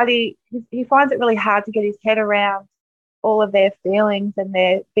 but he finds it really hard to get his head around all of their feelings and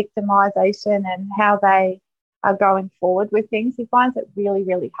their victimisation and how they are going forward with things. He finds it really,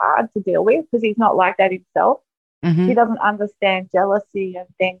 really hard to deal with because he's not like that himself. Mm-hmm. He doesn't understand jealousy and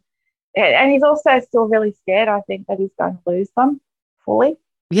things. And he's also still really scared, I think, that he's going to lose them fully.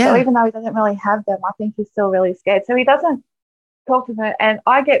 Yeah. So even though he doesn't really have them, I think he's still really scared. So he doesn't talk to them. And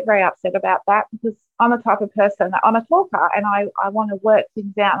I get very upset about that because I'm the type of person that I'm a talker, and I want to work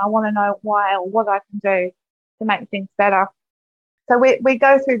things out, and I want to know why or what I can do to make things better. So we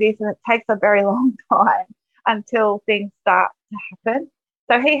go through this, and it takes a very long time until things start to happen.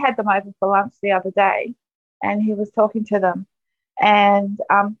 So he had them over for lunch the other day, and he was talking to them, and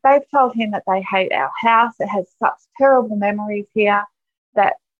they've told him that they hate our house. It has such terrible memories here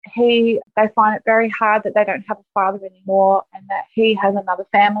that they find it very hard that they don't have a father anymore, and that he has another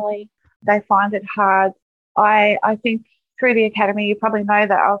family. They find it hard. I think through the academy, you probably know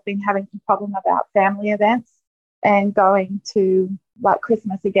that I've been having some problem about family events and going to like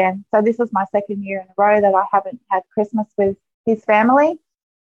Christmas again. So this was my second year in a row that I haven't had Christmas with his family.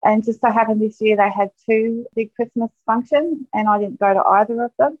 And just so happened this year they had 2 big Christmas functions, and I didn't go to either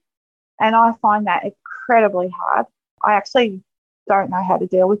of them. And I find that incredibly hard. I actually don't know how to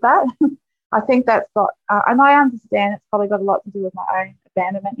deal with that. I think that's got, and I understand it's probably got a lot to do with my own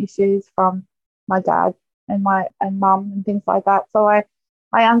abandonment issues from my dad and mum and things like that. So I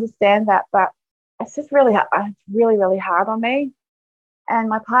understand that, but it's just really hard on me. And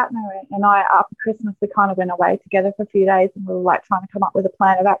my partner and I, after Christmas, we kind of went away together for a few days, and we were like trying to come up with a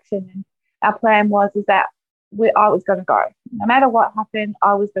plan of action. And our plan is that I was going to go. No matter what happened,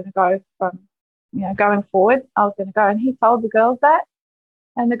 I was going to go from, going forward. I was going to go. And he told the girls that.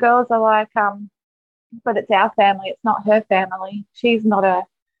 And the girls are like, but it's our family. It's not her family. She's not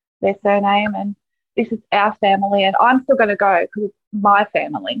their surname. And this is our family. And I'm still going to go because it's my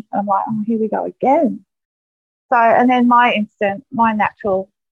family. And I'm like, oh, here we go again. So, and then my natural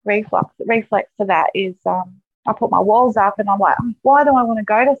reflex to that is I put my walls up, and I'm like, why do I want to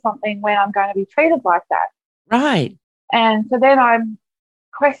go to something when I'm going to be treated like that? Right. And so then I'm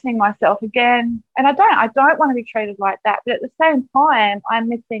questioning myself again, and I don't want to be treated like that. But at the same time, I'm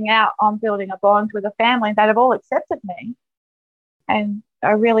missing out on building a bond with a family that have all accepted me and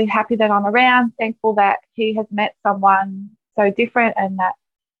are really happy that I'm around, thankful that he has met someone so different and that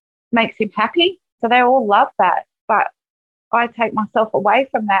makes him happy. So they all love that. But I take myself away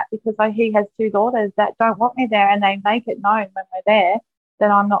from that because he has 2 daughters that don't want me there, and they make it known when we're there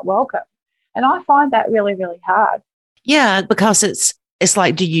that I'm not welcome. And I find that really, really hard. Yeah, because it's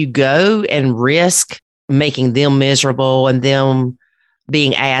like, do you go and risk making them miserable and them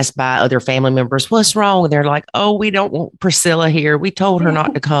being asked by other family members, what's wrong? And they're like, oh, we don't want Priscilla here. We told her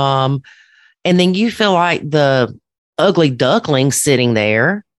not to come. And then you feel like the ugly duckling sitting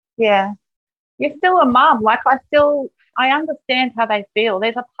there. Yeah. You're still a mum. Like I understand how they feel.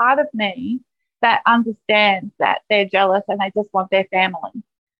 There's a part of me that understands that they're jealous and they just want their family.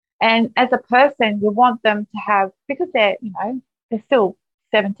 And as a person, you want them to have, because they're still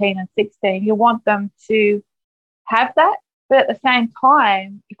 17 and 16, you want them to have that. But at the same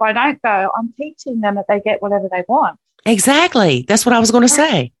time, if I don't go, I'm teaching them that they get whatever they want. Exactly. That's what I was going to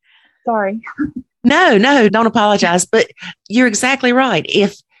say. Sorry. No, don't apologize. But you're exactly right.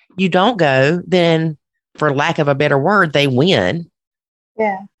 If you don't go, then for lack of a better word, they win.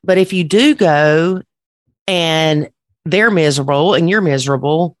 Yeah. But if you do go and they're miserable and you're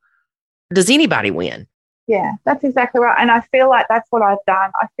miserable, does anybody win? Yeah, that's exactly right. And I feel like that's what I've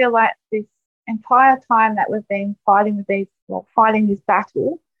done. I feel like this entire time that we've been fighting this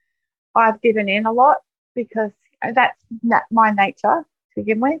battle, I've given in a lot because that's my nature to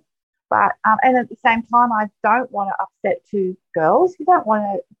begin with. But and at the same time, I don't want to upset 2 girls. You don't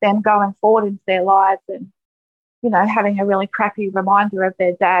want them going forward into their lives and having a really crappy reminder of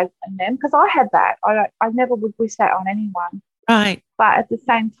their dad and them, because I had that. I never would wish that on anyone. Right. But at the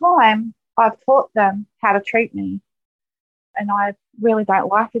same time, I've taught them how to treat me, and I really don't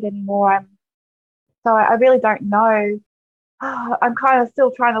like it anymore. So I really don't know. I'm kind of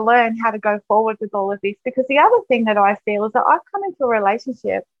still trying to learn how to go forward with all of this, because the other thing that I feel is that I've come into a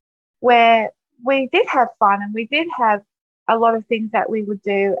relationship where we did have fun and we did have a lot of things that we would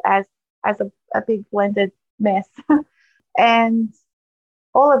do as a big blended mess. And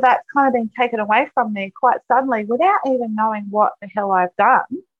all of that's kind of been taken away from me quite suddenly without even knowing what the hell I've done.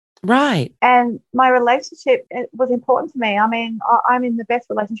 Right. And my relationship, it was important to me. I mean, I'm in the best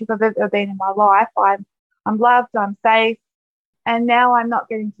relationship I've ever been in my life. I'm loved, I'm safe, and now I'm not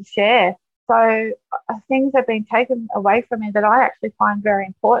getting to share. So things have been taken away from me that I actually find very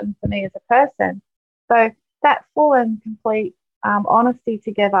important for me as a person. So that full and complete honesty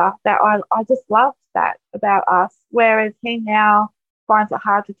together, that I just loved that about us. Whereas he now finds it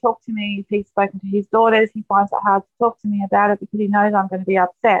hard to talk to me. If he's spoken to his daughters, he finds it hard to talk to me about it because he knows I'm going to be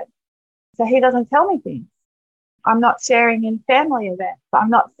upset. So he doesn't tell me things. I'm not sharing in family events. I'm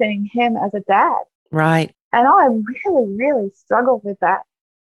not seeing him as a dad. Right. And I really, really struggle with that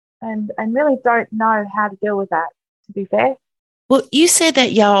and really don't know how to deal with that, to be fair. Well, you said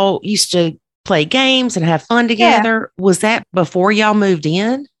that y'all used to play games and have fun together. Yeah. Was that before y'all moved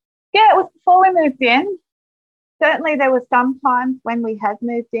in? Yeah, it was before we moved in. Certainly there were some times when we had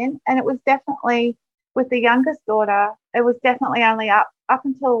moved in, and it was definitely with the youngest daughter, it was definitely only up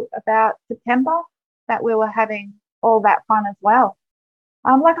until about September that we were having all that fun as well.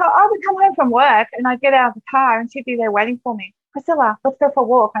 Like I would come home from work and I'd get out of the car and she'd be there waiting for me. Priscilla, let's go for a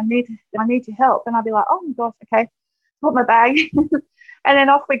walk. I need your help. And I'd be like, oh my gosh, okay. Put my bag and then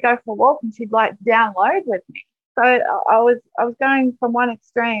off we go for a walk, and she'd like download with me. So I was going from one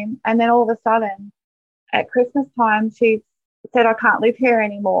extreme, and then all of a sudden at Christmas time she said, I can't live here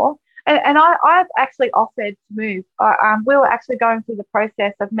anymore. And I've actually offered to move. We were actually going through the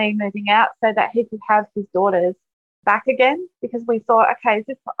process of me moving out so that he could have his daughters back again, because we thought, okay, is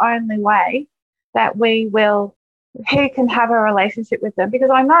this the only way that he can have a relationship with them? Because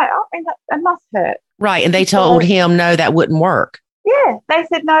I know, that must hurt. Right. And they told him, no, that wouldn't work. Yeah. They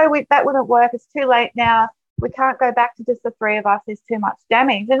said, no, that wouldn't work. It's too late now. We can't go back to just the three of us. There's too much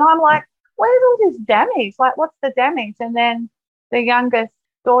damage. And I'm like, where's all this damage? Like, what's the damage? And then the youngest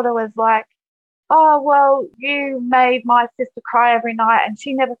daughter was like, oh, well, you made my sister cry every night and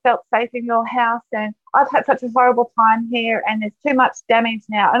she never felt safe in your house, and I've had such a horrible time here and there's too much damage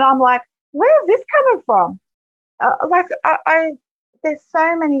now. And I'm like, where is this coming from? There's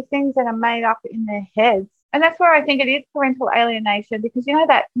so many things that are made up in their heads. And that's where I think it is parental alienation, because you know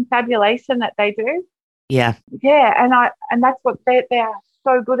that confabulation that they do? Yeah. Yeah, and that's what they are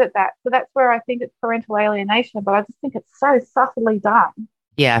so good at that. So that's where I think it's parental alienation, but I just think it's so subtly done.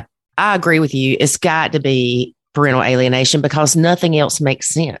 Yeah. I agree with you. It's got to be parental alienation because nothing else makes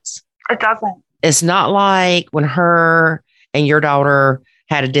sense. It doesn't. It's not like when her and your daughter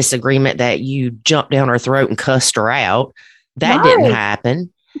had a disagreement that you jumped down her throat and cussed her out. That didn't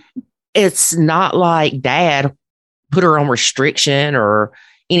happen. It's not like dad put her on restriction or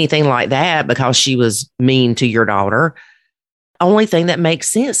anything like that because she was mean to your daughter. Only thing that makes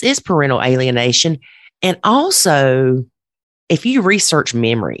sense is parental alienation. And also, if you research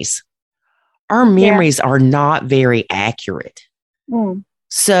memories, our memories are not very accurate. Mm.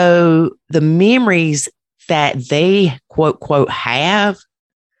 So the memories that they quote, quote, have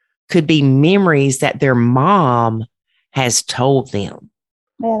could be memories that their mom has told them.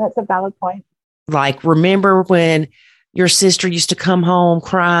 Yeah, that's a valid point. Like, remember when your sister used to come home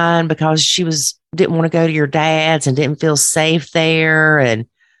crying because she didn't want to go to your dad's and didn't feel safe there and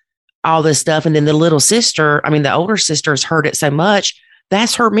all this stuff. And then the older sister has heard it so much.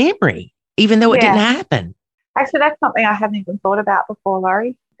 That's her memory, even though it didn't happen. Actually, that's something I haven't even thought about before,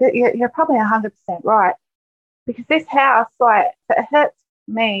 Laurie. You're probably 100% right. Because this house, it hurts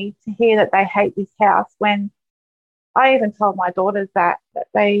me to hear that they hate this house, when I even told my daughters that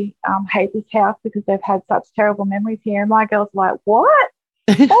they hate this house because they've had such terrible memories here. And my girls are like, what?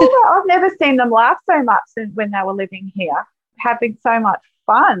 I've never seen them laugh so much when they were living here, having so much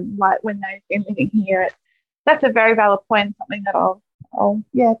fun, like when they've been living here. That's a very valid point, something that I'll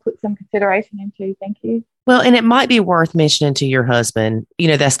put some consideration into. Thank you. Well, and it might be worth mentioning to your husband,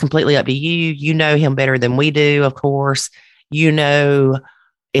 that's completely up to you. You know him better than we do, of course. You know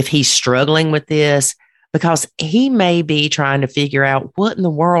if he's struggling with this, because he may be trying to figure out what in the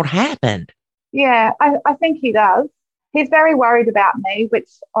world happened. Yeah, I think he does. He's very worried about me, which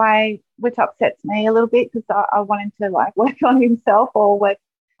upsets me a little bit, because I want him to work on himself,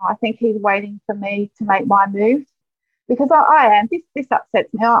 I think he's waiting for me to make my move, because I am. This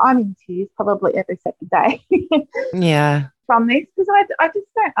upsets me. I'm in tears probably every second day. Yeah. from this because I just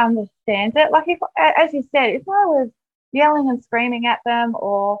don't understand it. Like, if, as you said, if I was yelling and screaming at them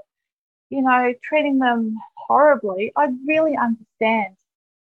or, treating them horribly, I'd really understand.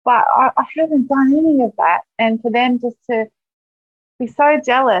 But I haven't done any of that. And for them just to be so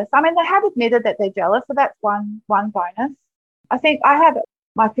jealous, I mean, they have admitted that they're jealous, so that's one bonus. I think I had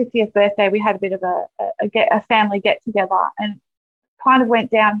my 50th birthday, we had a bit of a family get together and kind of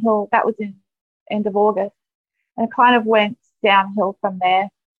went downhill. That was in end of August. And it kind of went downhill from there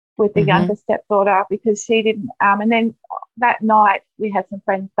with the younger stepdaughter because she didn't. And then that night we had some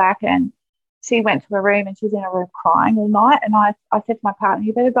friends back and she went to a room and she was in a room crying all night. And I said to my partner,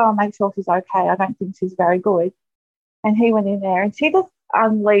 you better go and make sure she's okay. I don't think she's very good. And he went in there and she just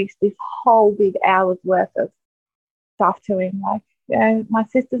unleashed this whole big hour's worth of stuff to him. Like, my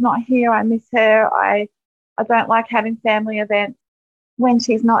sister's not here. I miss her. I don't like having family events when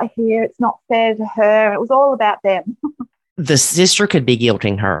she's not here. It's not fair to her. It was all about them. The sister could be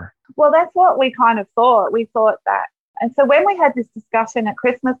guilting her. Well, that's what we kind of thought. We thought that. And so when we had this discussion at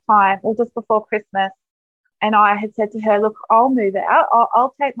Christmas time, or just before Christmas, and I had said to her, look, I'll move out.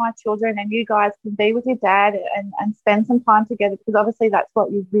 I'll take my children and you guys can be with your dad and spend some time together because obviously that's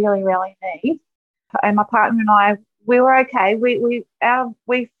what you really, really need. And my partner and I, we were okay. We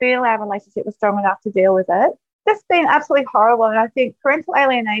feel our relationship was strong enough to deal with it. Just been absolutely horrible. And I think parental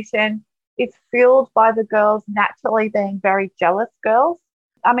alienation is fueled by the girls naturally being very jealous girls.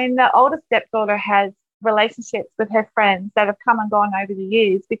 I mean, the oldest stepdaughter has relationships with her friends that have come and gone over the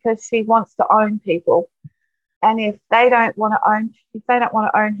years because she wants to own people. And if they don't want to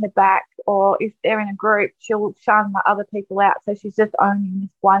own her back, or if they're in a group, she'll shun the other people out. So she's just owning this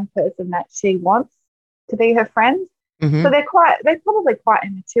one person that she wants to be her friend. So they're probably quite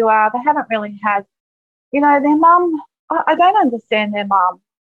immature. They haven't really had, their mum. I don't understand their mum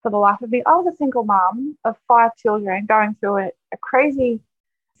for the life of me. I was a single mum of 5 children going through a crazy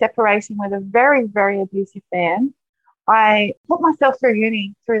separation with a very, very abusive man. I put myself through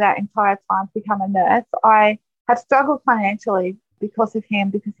uni through that entire time to become a nurse. I have struggled financially because of him,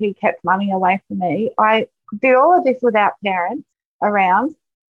 because he kept money away from me. I did all of this without parents around.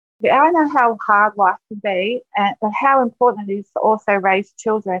 I know how hard life can be, but how important it is to also raise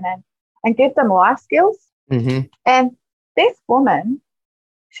children and give them life skills. And this woman,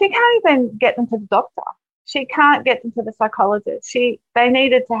 she can't even get them to the doctor. She can't get them to the psychologist. They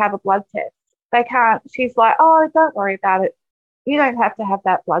needed to have a blood test. They can't. She's like, oh, don't worry about it. You don't have to have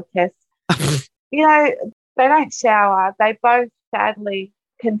that blood test. They don't shower. They both sadly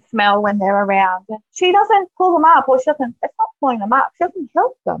can smell when they're around. She doesn't pull them up, or it's not pulling them up. She doesn't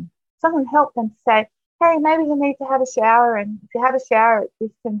help them. She doesn't help them say, hey, maybe you need to have a shower. And if you have a shower,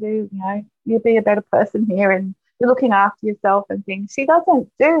 this can do, you'll be a better person here and you're looking after yourself and things. She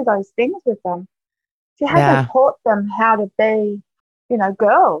doesn't do those things with them. She hasn't taught them how to be,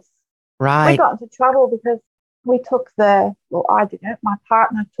 girls. Right. We got into trouble because I didn't. My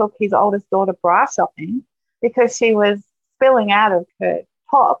partner took his oldest daughter bra shopping because she was spilling out of her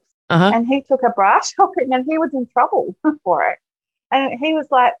tops. And he took her bra shopping and he was in trouble for it. And he was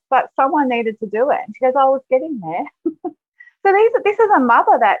like, but someone needed to do it. And she goes, I was getting there. So this is a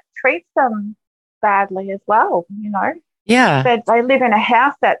mother that treats them badly as well, Yeah. They live in a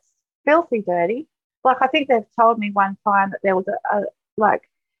house that's filthy dirty. Like, I think they've told me one time that there was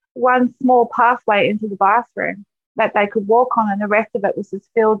one small pathway into the bathroom that they could walk on and the rest of it was just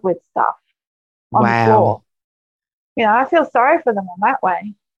filled with stuff on the floor. I feel sorry for them in that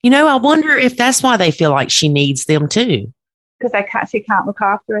way. I wonder if that's why they feel like she needs them too. Because she can't look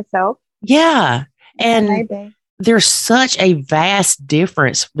after herself. Yeah. And maybe. There's such a vast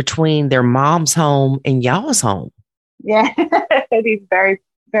difference between their mom's home and y'all's home. Yeah, it is very,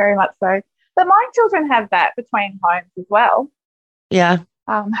 very much so. But my children have that between homes as well. Yeah.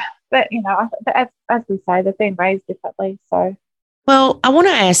 But, as we say, they've been raised differently. So. Well, I want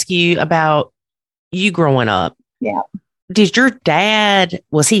to ask you about you growing up. Yeah. Did your dad,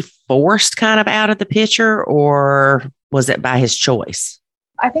 was he forced kind of out of the picture or was it by his choice?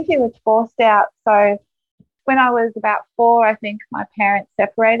 I think he was forced out. So when I was about 4, I think my parents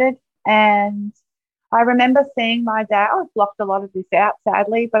separated. And I remember seeing my dad. I've blocked a lot of this out,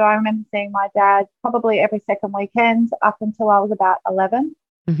 sadly, but I remember seeing my dad probably every second weekend up until I was about 11.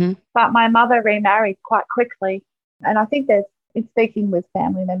 But my mother remarried quite quickly. And I think in speaking with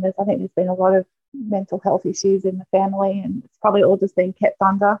family members, I think there's been a lot of mental health issues in the family and it's probably all just been kept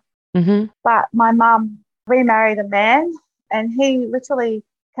under. But my mum remarried a man and he literally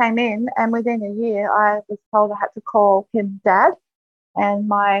came in and within a year I was told I had to call him dad, and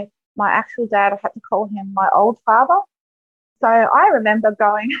my actual dad, I had to call him my old father. So I remember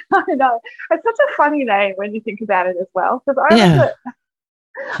going, I know, it's such a funny name when you think about it as well. Because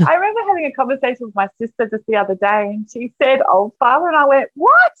I remember having a conversation with my sister just the other day, and she said old father, and I went,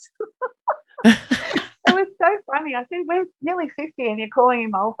 what? It was so funny. I said, we're nearly 50 and you're calling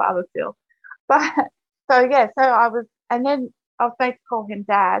him old father still. But so I was, and then I was made to call him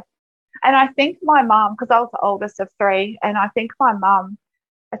dad. And I think my mum, because I was the oldest of three, and I think my mum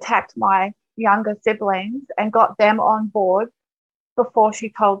attacked my younger siblings and got them on board before she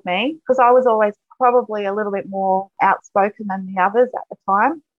told me, because I was always probably a little bit more outspoken than the others at the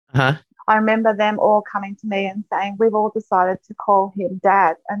time. Uh-huh. I remember them all coming to me and saying, we've all decided to call him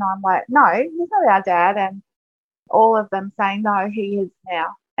dad. And I'm like, no, he's not our dad. And all of them saying, no, he is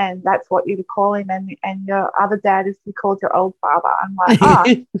now. And that's what you would call him. And your other dad is to be called your old father. I'm like,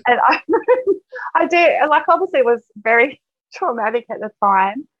 And I did, like, obviously it was very traumatic at the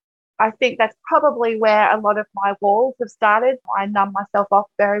time. I think that's probably where a lot of my walls have started. I numb myself off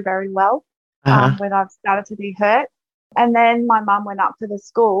very, very well when I've started to be hurt. And then my mum went up to the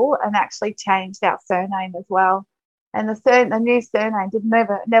school and actually changed our surname as well. And the new surname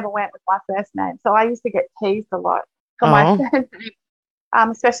never went with my first name. So I used to get teased a lot for my surname,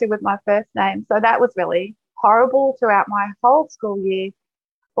 especially with my first name. So that was really horrible throughout my whole school year.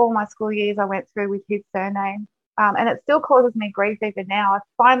 All my school years I went through with his surname. And it still causes me grief even now. I've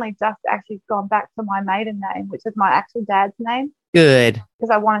finally just actually gone back to my maiden name, which is my actual dad's name. Good.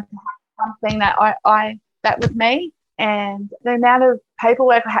 Because I wanted to have something that that was me. And the amount of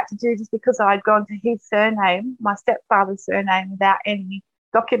paperwork I had to do just because I'd gone to his surname, my stepfather's surname, without any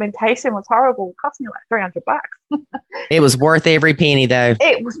documentation was horrible. It cost me like $300. It was worth every penny, though.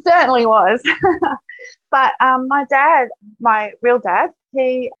 It certainly was. But my dad, my real dad,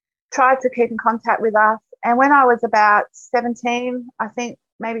 he tried to keep in contact with us. And when I was about 17, I think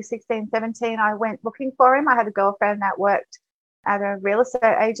maybe 16, 17, I went looking for him. I had a girlfriend that worked at a real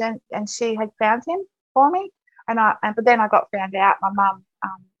estate agent, and she had found him for me. But then I got found out. My mum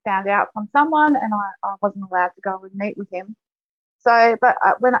found out from someone, and I wasn't allowed to go and meet with him. So, but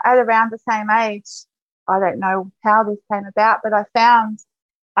when at around the same age, I don't know how this came about, but I found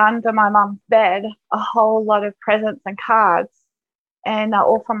under my mum's bed a whole lot of presents and cards, and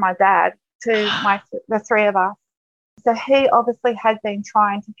all from my dad to the three of us. So he obviously had been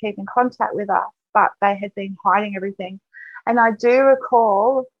trying to keep in contact with us, but they had been hiding everything. And I do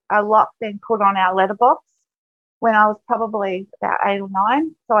recall a lock being put on our letterbox when I was probably about 8 or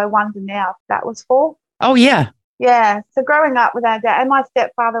 9. So I wonder now if that was for. Oh, yeah. Yeah. So growing up with our dad, and my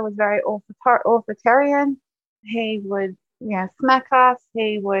stepfather was very authoritarian. He would, smack us.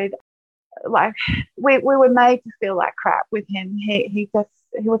 He would, we were made to feel like crap with him. He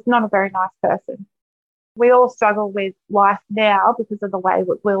was not a very nice person. We all struggle with life now because of the way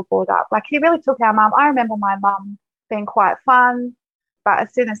we were brought up. Like, he really took our mum. I remember my mum being quite fun, but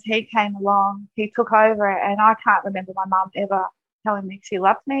as soon as he came along, he took over it. And I can't remember my mum ever telling me she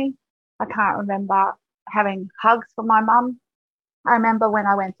loved me. I can't remember having hugs from my mum. I remember when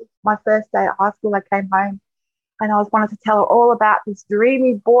I went to my first day at high school, I came home and I wanted to tell her all about this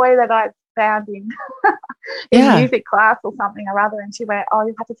dreamy boy that I'd found in music class or something or other. And she went, oh,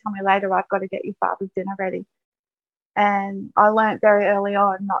 you have to tell me later. I've got to get your father's dinner ready. And I learned very early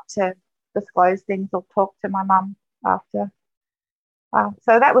on not to disclose things or talk to my mum after.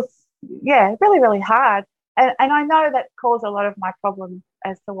 So that was, really, really hard. And I know that caused a lot of my problems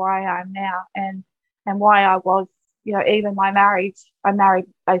as to why I am now and why I was, even my marriage, I married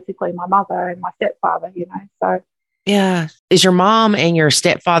basically my mother and my stepfather, so. Yeah. Is your mom and your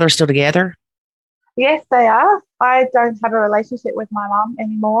stepfather still together? Yes, they are. I don't have a relationship with my mum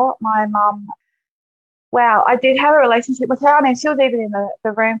anymore. My mum, I did have a relationship with her. I mean, she was even in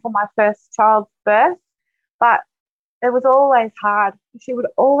the room for my first child's birth, but it was always hard. She would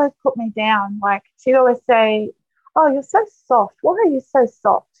always put me down. Like, she'd always say, oh, you're so soft. Why are you so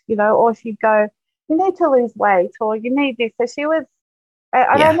soft? Or she'd go, you need to lose weight, or you need this. So she was,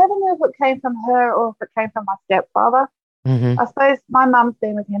 and I never knew if it came from her or if it came from my stepfather. Mm-hmm. I suppose my mum's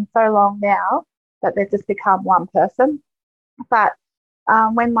been with him so long now that they've just become one person. But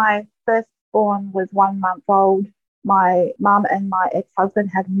when my firstborn was 1 month old, my mum and my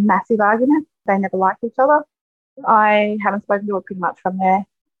ex-husband had a massive argument. They never liked each other. I haven't spoken to her pretty much from there.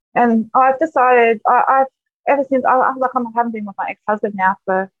 And I've decided, I've ever since, I haven't been with my ex-husband now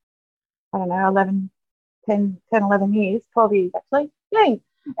for, I don't know, 11 years, 12 years actually. Yay.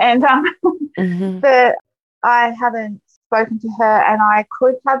 And I haven't spoken to her, and I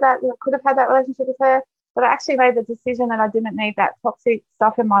could have had that relationship with her, but I actually made the decision that I didn't need that toxic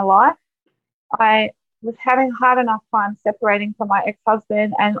stuff in my life. I was having hard enough time separating from my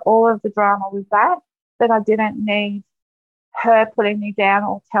ex-husband and all of the drama with that I didn't need her putting me down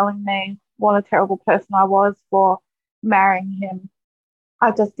or telling me what a terrible person I was for marrying him.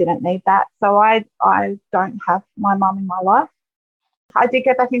 I just didn't need that. So I don't have my mum in my life. I did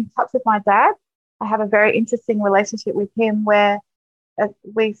get back in touch with my dad. I have a very interesting relationship with him where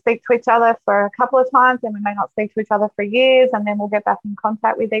we speak to each other for a couple of times and we may not speak to each other for years, and then we'll get back in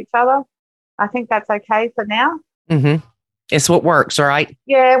contact with each other. I think that's okay for now. Mm-hmm. It's what works, right?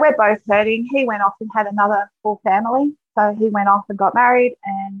 Yeah, we're both hurting. He went off and had another full family. So he went off and got married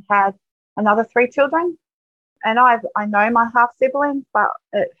and had another 3 children. And I know my half siblings, but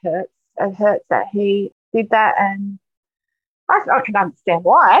it hurts. It hurts that he did that. And I can understand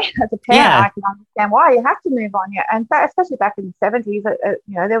why. As a parent, I can understand why you have to move on. Yeah, and especially back in the 70s,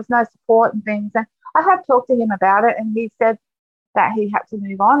 there was no support and things. And I have talked to him about it, and he said that he had to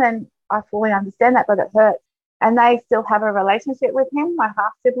move on, and I fully understand that, but it hurts. And they still have a relationship with him. My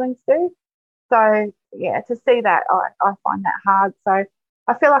half siblings do. So yeah, to see that, I find that hard. So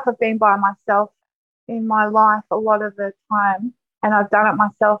I feel like I've been by myself in my life a lot of the time, and I've done it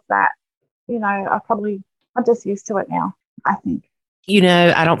myself. That I'm just used to it now, I think.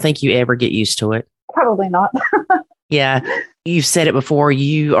 I don't think you ever get used to it. Probably not. Yeah. You've said it before.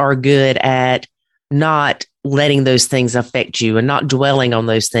 You are good at not letting those things affect you and not dwelling on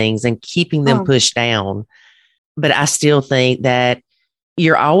those things and keeping them pushed down. But I still think that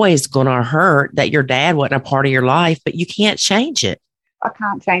you're always going to hurt that your dad wasn't a part of your life, but you can't change it. I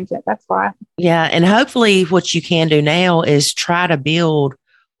can't change it. That's right. Yeah. And hopefully what you can do now is try to build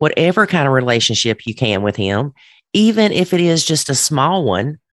whatever kind of relationship you can with him, even if it is just a small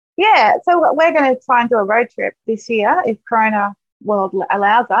one. Yeah. So we're going to try and do a road trip this year if Corona world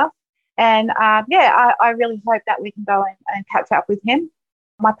allows us. And I really hope that we can go and catch up with him.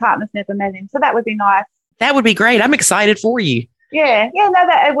 My partner's never met him, so that would be nice. That would be great. I'm excited for you. Yeah.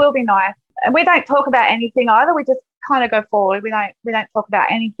 That it will be nice. And we don't talk about anything either. We just kind of go forward. We don't talk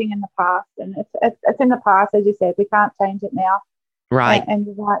about anything in the past, and it's in the past, as you said. We can't change it now. Right. And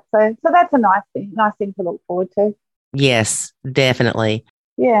right. So that's a nice thing to look forward to. Yes, definitely.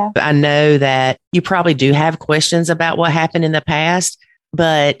 Yeah. I know that you probably do have questions about what happened in the past,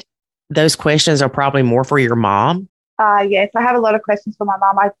 but those questions are probably more for your mom. Yes, I have a lot of questions for my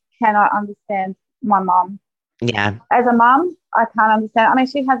mom. I cannot understand my mom. Yeah. As a mom, I can't understand. I mean,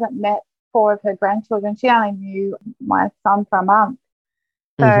 she hasn't met 4 of her grandchildren. She only knew my son for a month.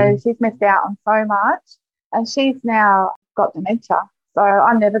 So she's missed out on so much. And she's now got dementia. So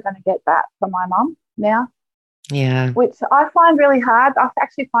I'm never going to get that from my mom now. Yeah. Which I find really hard. I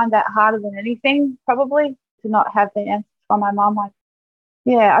actually find that harder than anything, probably, to not have the answers from my mom. I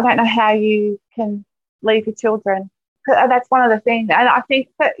don't know how you can leave your children. That's one of the things. And I think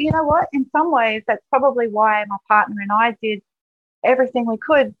that, you know what, in some ways, that's probably why my partner and I did everything we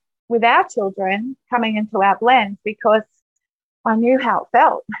could with our children coming into our blend, because I knew how it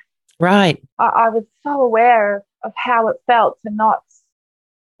felt. Right. I was so aware of how it felt to not,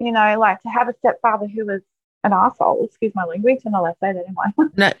 to have a stepfather who was an asshole, excuse my language, and I'll say that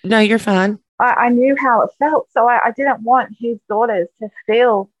anyway. No, you're fine. I knew how it felt. So I didn't want his daughters to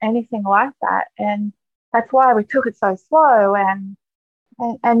feel anything like that. And that's why we took it so slow. And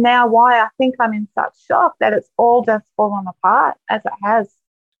now why I think I'm in such shock that it's all just fallen apart as it has.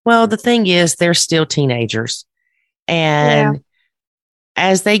 Well, the thing is, they're still teenagers. And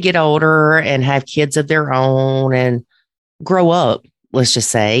as they get older and have kids of their own and grow up, let's just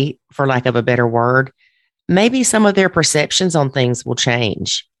say, for lack of a better word, maybe some of their perceptions on things will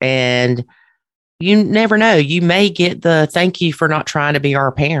change. And you never know. You may get the thank you for not trying to be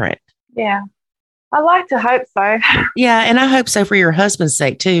our parent. Yeah. I like to hope so. Yeah. And I hope so for your husband's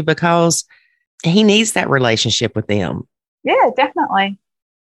sake too, because he needs that relationship with them. Yeah, definitely.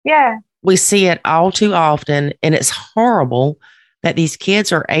 Yeah. We see it all too often, and it's horrible that these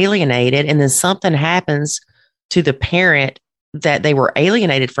kids are alienated, and then something happens to the parent that they were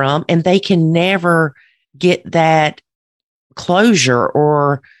alienated from, and they can never get that closure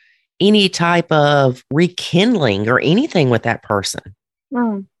or any type of rekindling or anything with that person.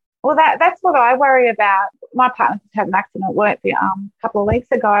 Well, that's what I worry about. My partner just had an accident at work a couple of weeks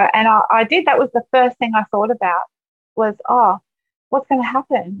ago, and I did. That was the first thing I thought about was, what's going to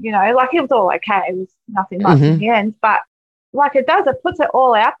happen? It was all okay. It was nothing much in the end, but it puts it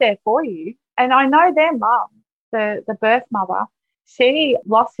all out there for you. And I know their mum, the birth mother, she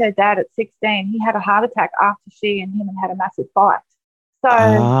lost her dad at 16. He had a heart attack after she and him had a massive fight.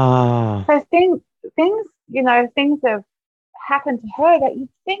 So things have happened to her that you'd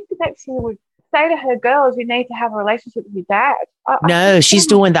think that she would say to her girls, you need to have a relationship with your dad. No, she's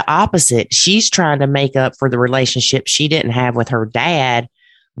doing the opposite. She's trying to make up for the relationship she didn't have with her dad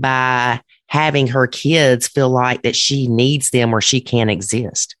by having her kids feel like that she needs them or she can't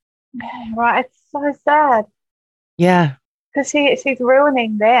exist. Right. It's so sad. Yeah. Because she's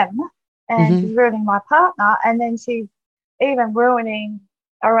ruining them and Mhm. she's ruining my partner. And then she's even ruining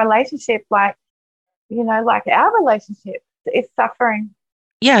a relationship like our relationship is suffering.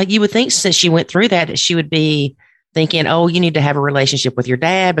 Yeah, you would think since she went through that she would be thinking, oh, you need to have a relationship with your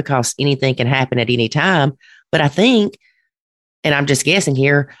dad because anything can happen at any time. But I think, and I'm just guessing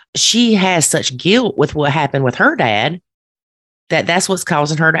here, she has such guilt with what happened with her dad that's what's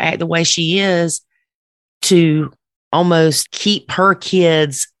causing her to act the way she is, to almost keep her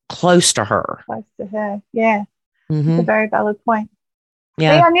kids close to her. Close to her. Yeah. Mm-hmm. That's a very valid point.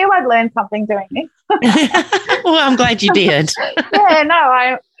 Yeah. See, I knew I'd learn something doing this. Well, I'm glad you did.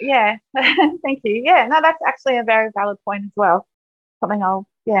 Yeah. Thank you. Yeah, no, that's actually a very valid point as well. Something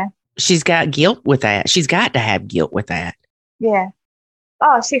She's got guilt with that. She's got to have guilt with that. Yeah.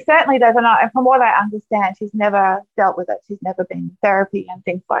 Oh, she certainly doesn't know. And from what I understand, she's never dealt with it. She's never been in therapy and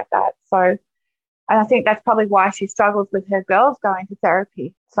things like that. So, and I think that's probably why she struggles with her girls going to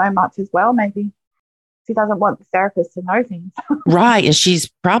therapy so much as well, maybe. She doesn't want the therapist to know things. Right. And she's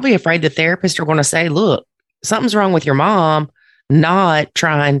probably afraid the therapists are going to say, look, something's wrong with your mom, not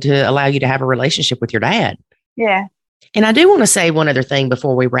trying to allow you to have a relationship with your dad. Yeah. And I do want to say one other thing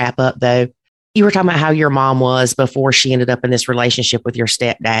before we wrap up, though. You were talking about how your mom was before she ended up in this relationship with your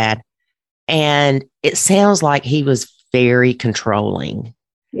stepdad. And it sounds like he was very controlling.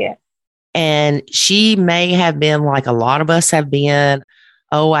 Yeah. And she may have been like a lot of us have been.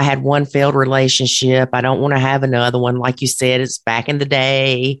 Oh, I had one failed relationship. I don't want to have another one. Like you said, it's back in the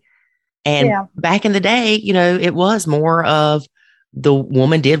day. And back in the day, it was more of the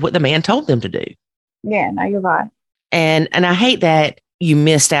woman did what the man told them to do. Yeah, no, you're right. And I hate that you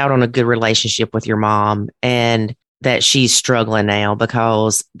missed out on a good relationship with your mom and that she's struggling now,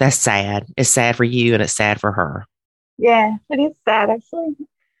 because that's sad. It's sad for you and it's sad for her. Yeah, it is sad, actually.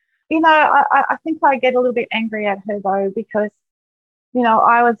 I think I get a little bit angry at her, though, because,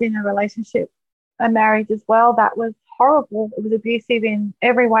 I was in a relationship, a marriage as well, that was horrible. It was abusive in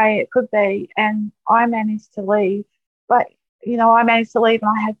every way it could be. And I managed to leave. But, I managed to leave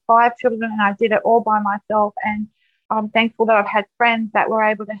and I had 5 children and I did it all by myself. And I'm thankful that I've had friends that were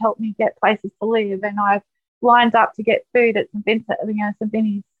able to help me get places to live. And I've lined up to get food at St.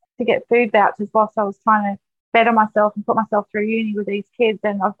 Vinny's to get food vouchers whilst I was trying to better myself and put myself through uni with these kids.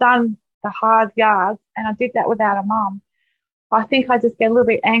 And I've done the hard yards, and I did that without a mum. I think I just get a little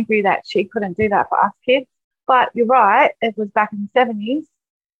bit angry that she couldn't do that for us kids. But you're right, it was back in the 70s.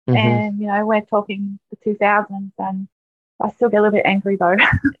 Mm-hmm. And, we're talking the 2000s, and I still get a little bit angry, though.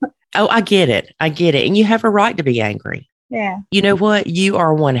 Oh, I get it. And you have a right to be angry. Yeah. You know what? You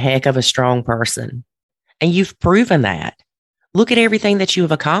are one heck of a strong person, and you've proven that. Look at everything that you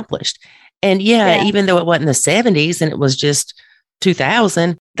have accomplished. And even though it wasn't the 70s and it was just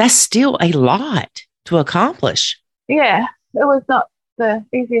 2000, that's still a lot to accomplish. Yeah. It was not the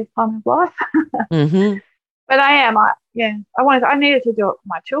easiest time of life. Mm-hmm. But I needed to do it for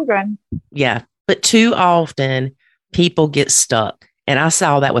my children. Yeah. But too often people get stuck. And I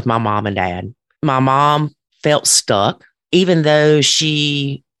saw that with my mom and dad. My mom felt stuck, even though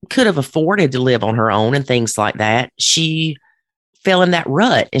she could have afforded to live on her own and things like that. She fell in that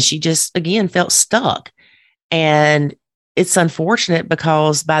rut and she just, again, felt stuck. And it's unfortunate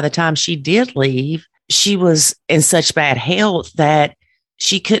because by the time she did leave, she was in such bad health that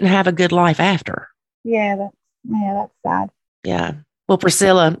she couldn't have a good life after. Yeah, that's sad. Yeah. Well,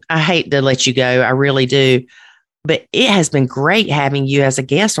 Priscilla, I hate to let you go. I really do. But it has been great having you as a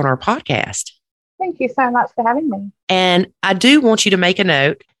guest on our podcast. Thank you so much for having me. And I do want you to make a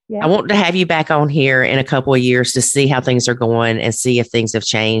note. Yeah. I want to have you back on here in a couple of years to see how things are going and see if things have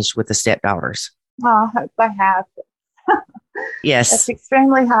changed with the stepdaughters. Oh, I hope they have. Yes. It's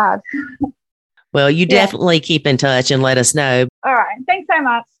extremely hard. Well, you definitely keep in touch and let us know. All right. Thanks so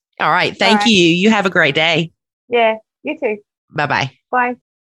much. All right. Thank you. You have a great day. Yeah, you too. Bye-bye. Bye.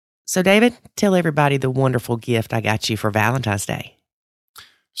 So, David, tell everybody the wonderful gift I got you for Valentine's Day.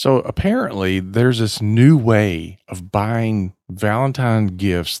 So apparently there's this new way of buying Valentine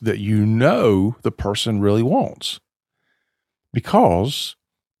gifts that the person really wants. Because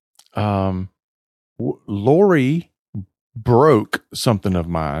Lori broke something of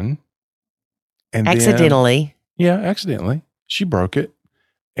mine. And accidentally. Accidentally. She broke it.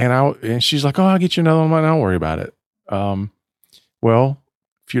 And she's like, oh, I'll get you another one. Don't worry about it. Well,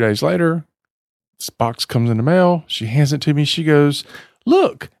 a few days later, this box comes in the mail. She hands it to me. She goes,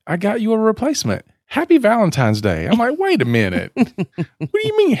 look, I got you a replacement. Happy Valentine's Day. I'm like, wait a minute. What do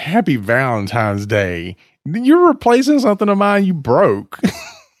you mean happy Valentine's Day? You're replacing something of mine you broke.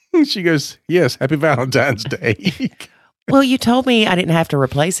 She goes, yes, happy Valentine's Day. Well, you told me I didn't have to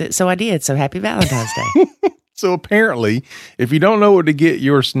replace it, so I did. So happy Valentine's Day. So apparently, if you don't know what to get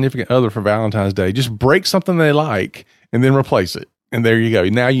your significant other for Valentine's Day, just break something they like and then replace it. And there you go.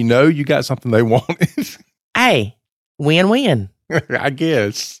 Now you know you got something they wanted. Hey, win-win. I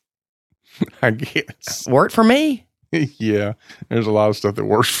guess. Worked for me. Yeah, there's a lot of stuff that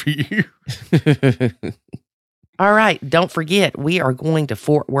works for you. All right. Don't forget, we are going to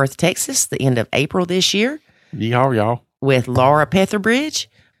Fort Worth, Texas, the end of April this year. Yeehaw, y'all. With Laura Petherbridge.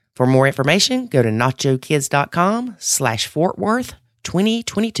 For more information, go to nachokids.com/Fort Worth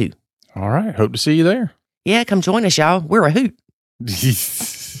 2022. All right. Hope to see you there. Yeah, come join us, y'all. We're a hoot.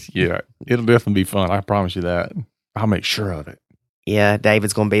 Yeah, it'll definitely be fun. I promise you that. I'll make sure of it. Yeah,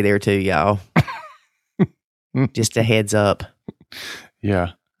 David's going to be there too, y'all. Just a heads up.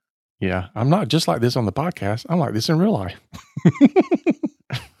 Yeah. Yeah. I'm not just like this on the podcast. I'm like this in real life.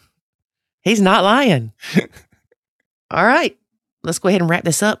 He's not lying. All right. Let's go ahead and wrap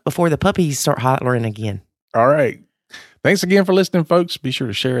this up before the puppies start hollering again. All right. Thanks again for listening, folks. Be sure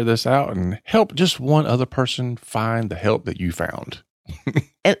to share this out and help just one other person find the help that you found.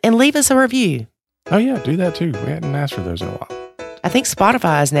 and leave us a review. Oh, yeah. Do that too. We hadn't asked for those in a while. I think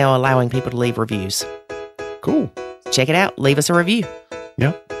Spotify is now allowing people to leave reviews. Cool. Check it out. Leave us a review.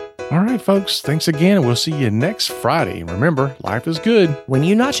 Yep. All right, folks. Thanks again. We'll see you next Friday. Remember, life is good when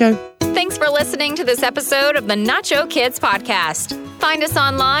you nacho. Thanks for listening to this episode of the Nacho Kids Podcast. Find us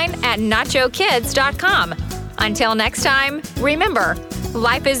online at nachokids.com. Until next time, remember,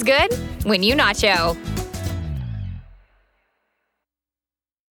 life is good when you nacho.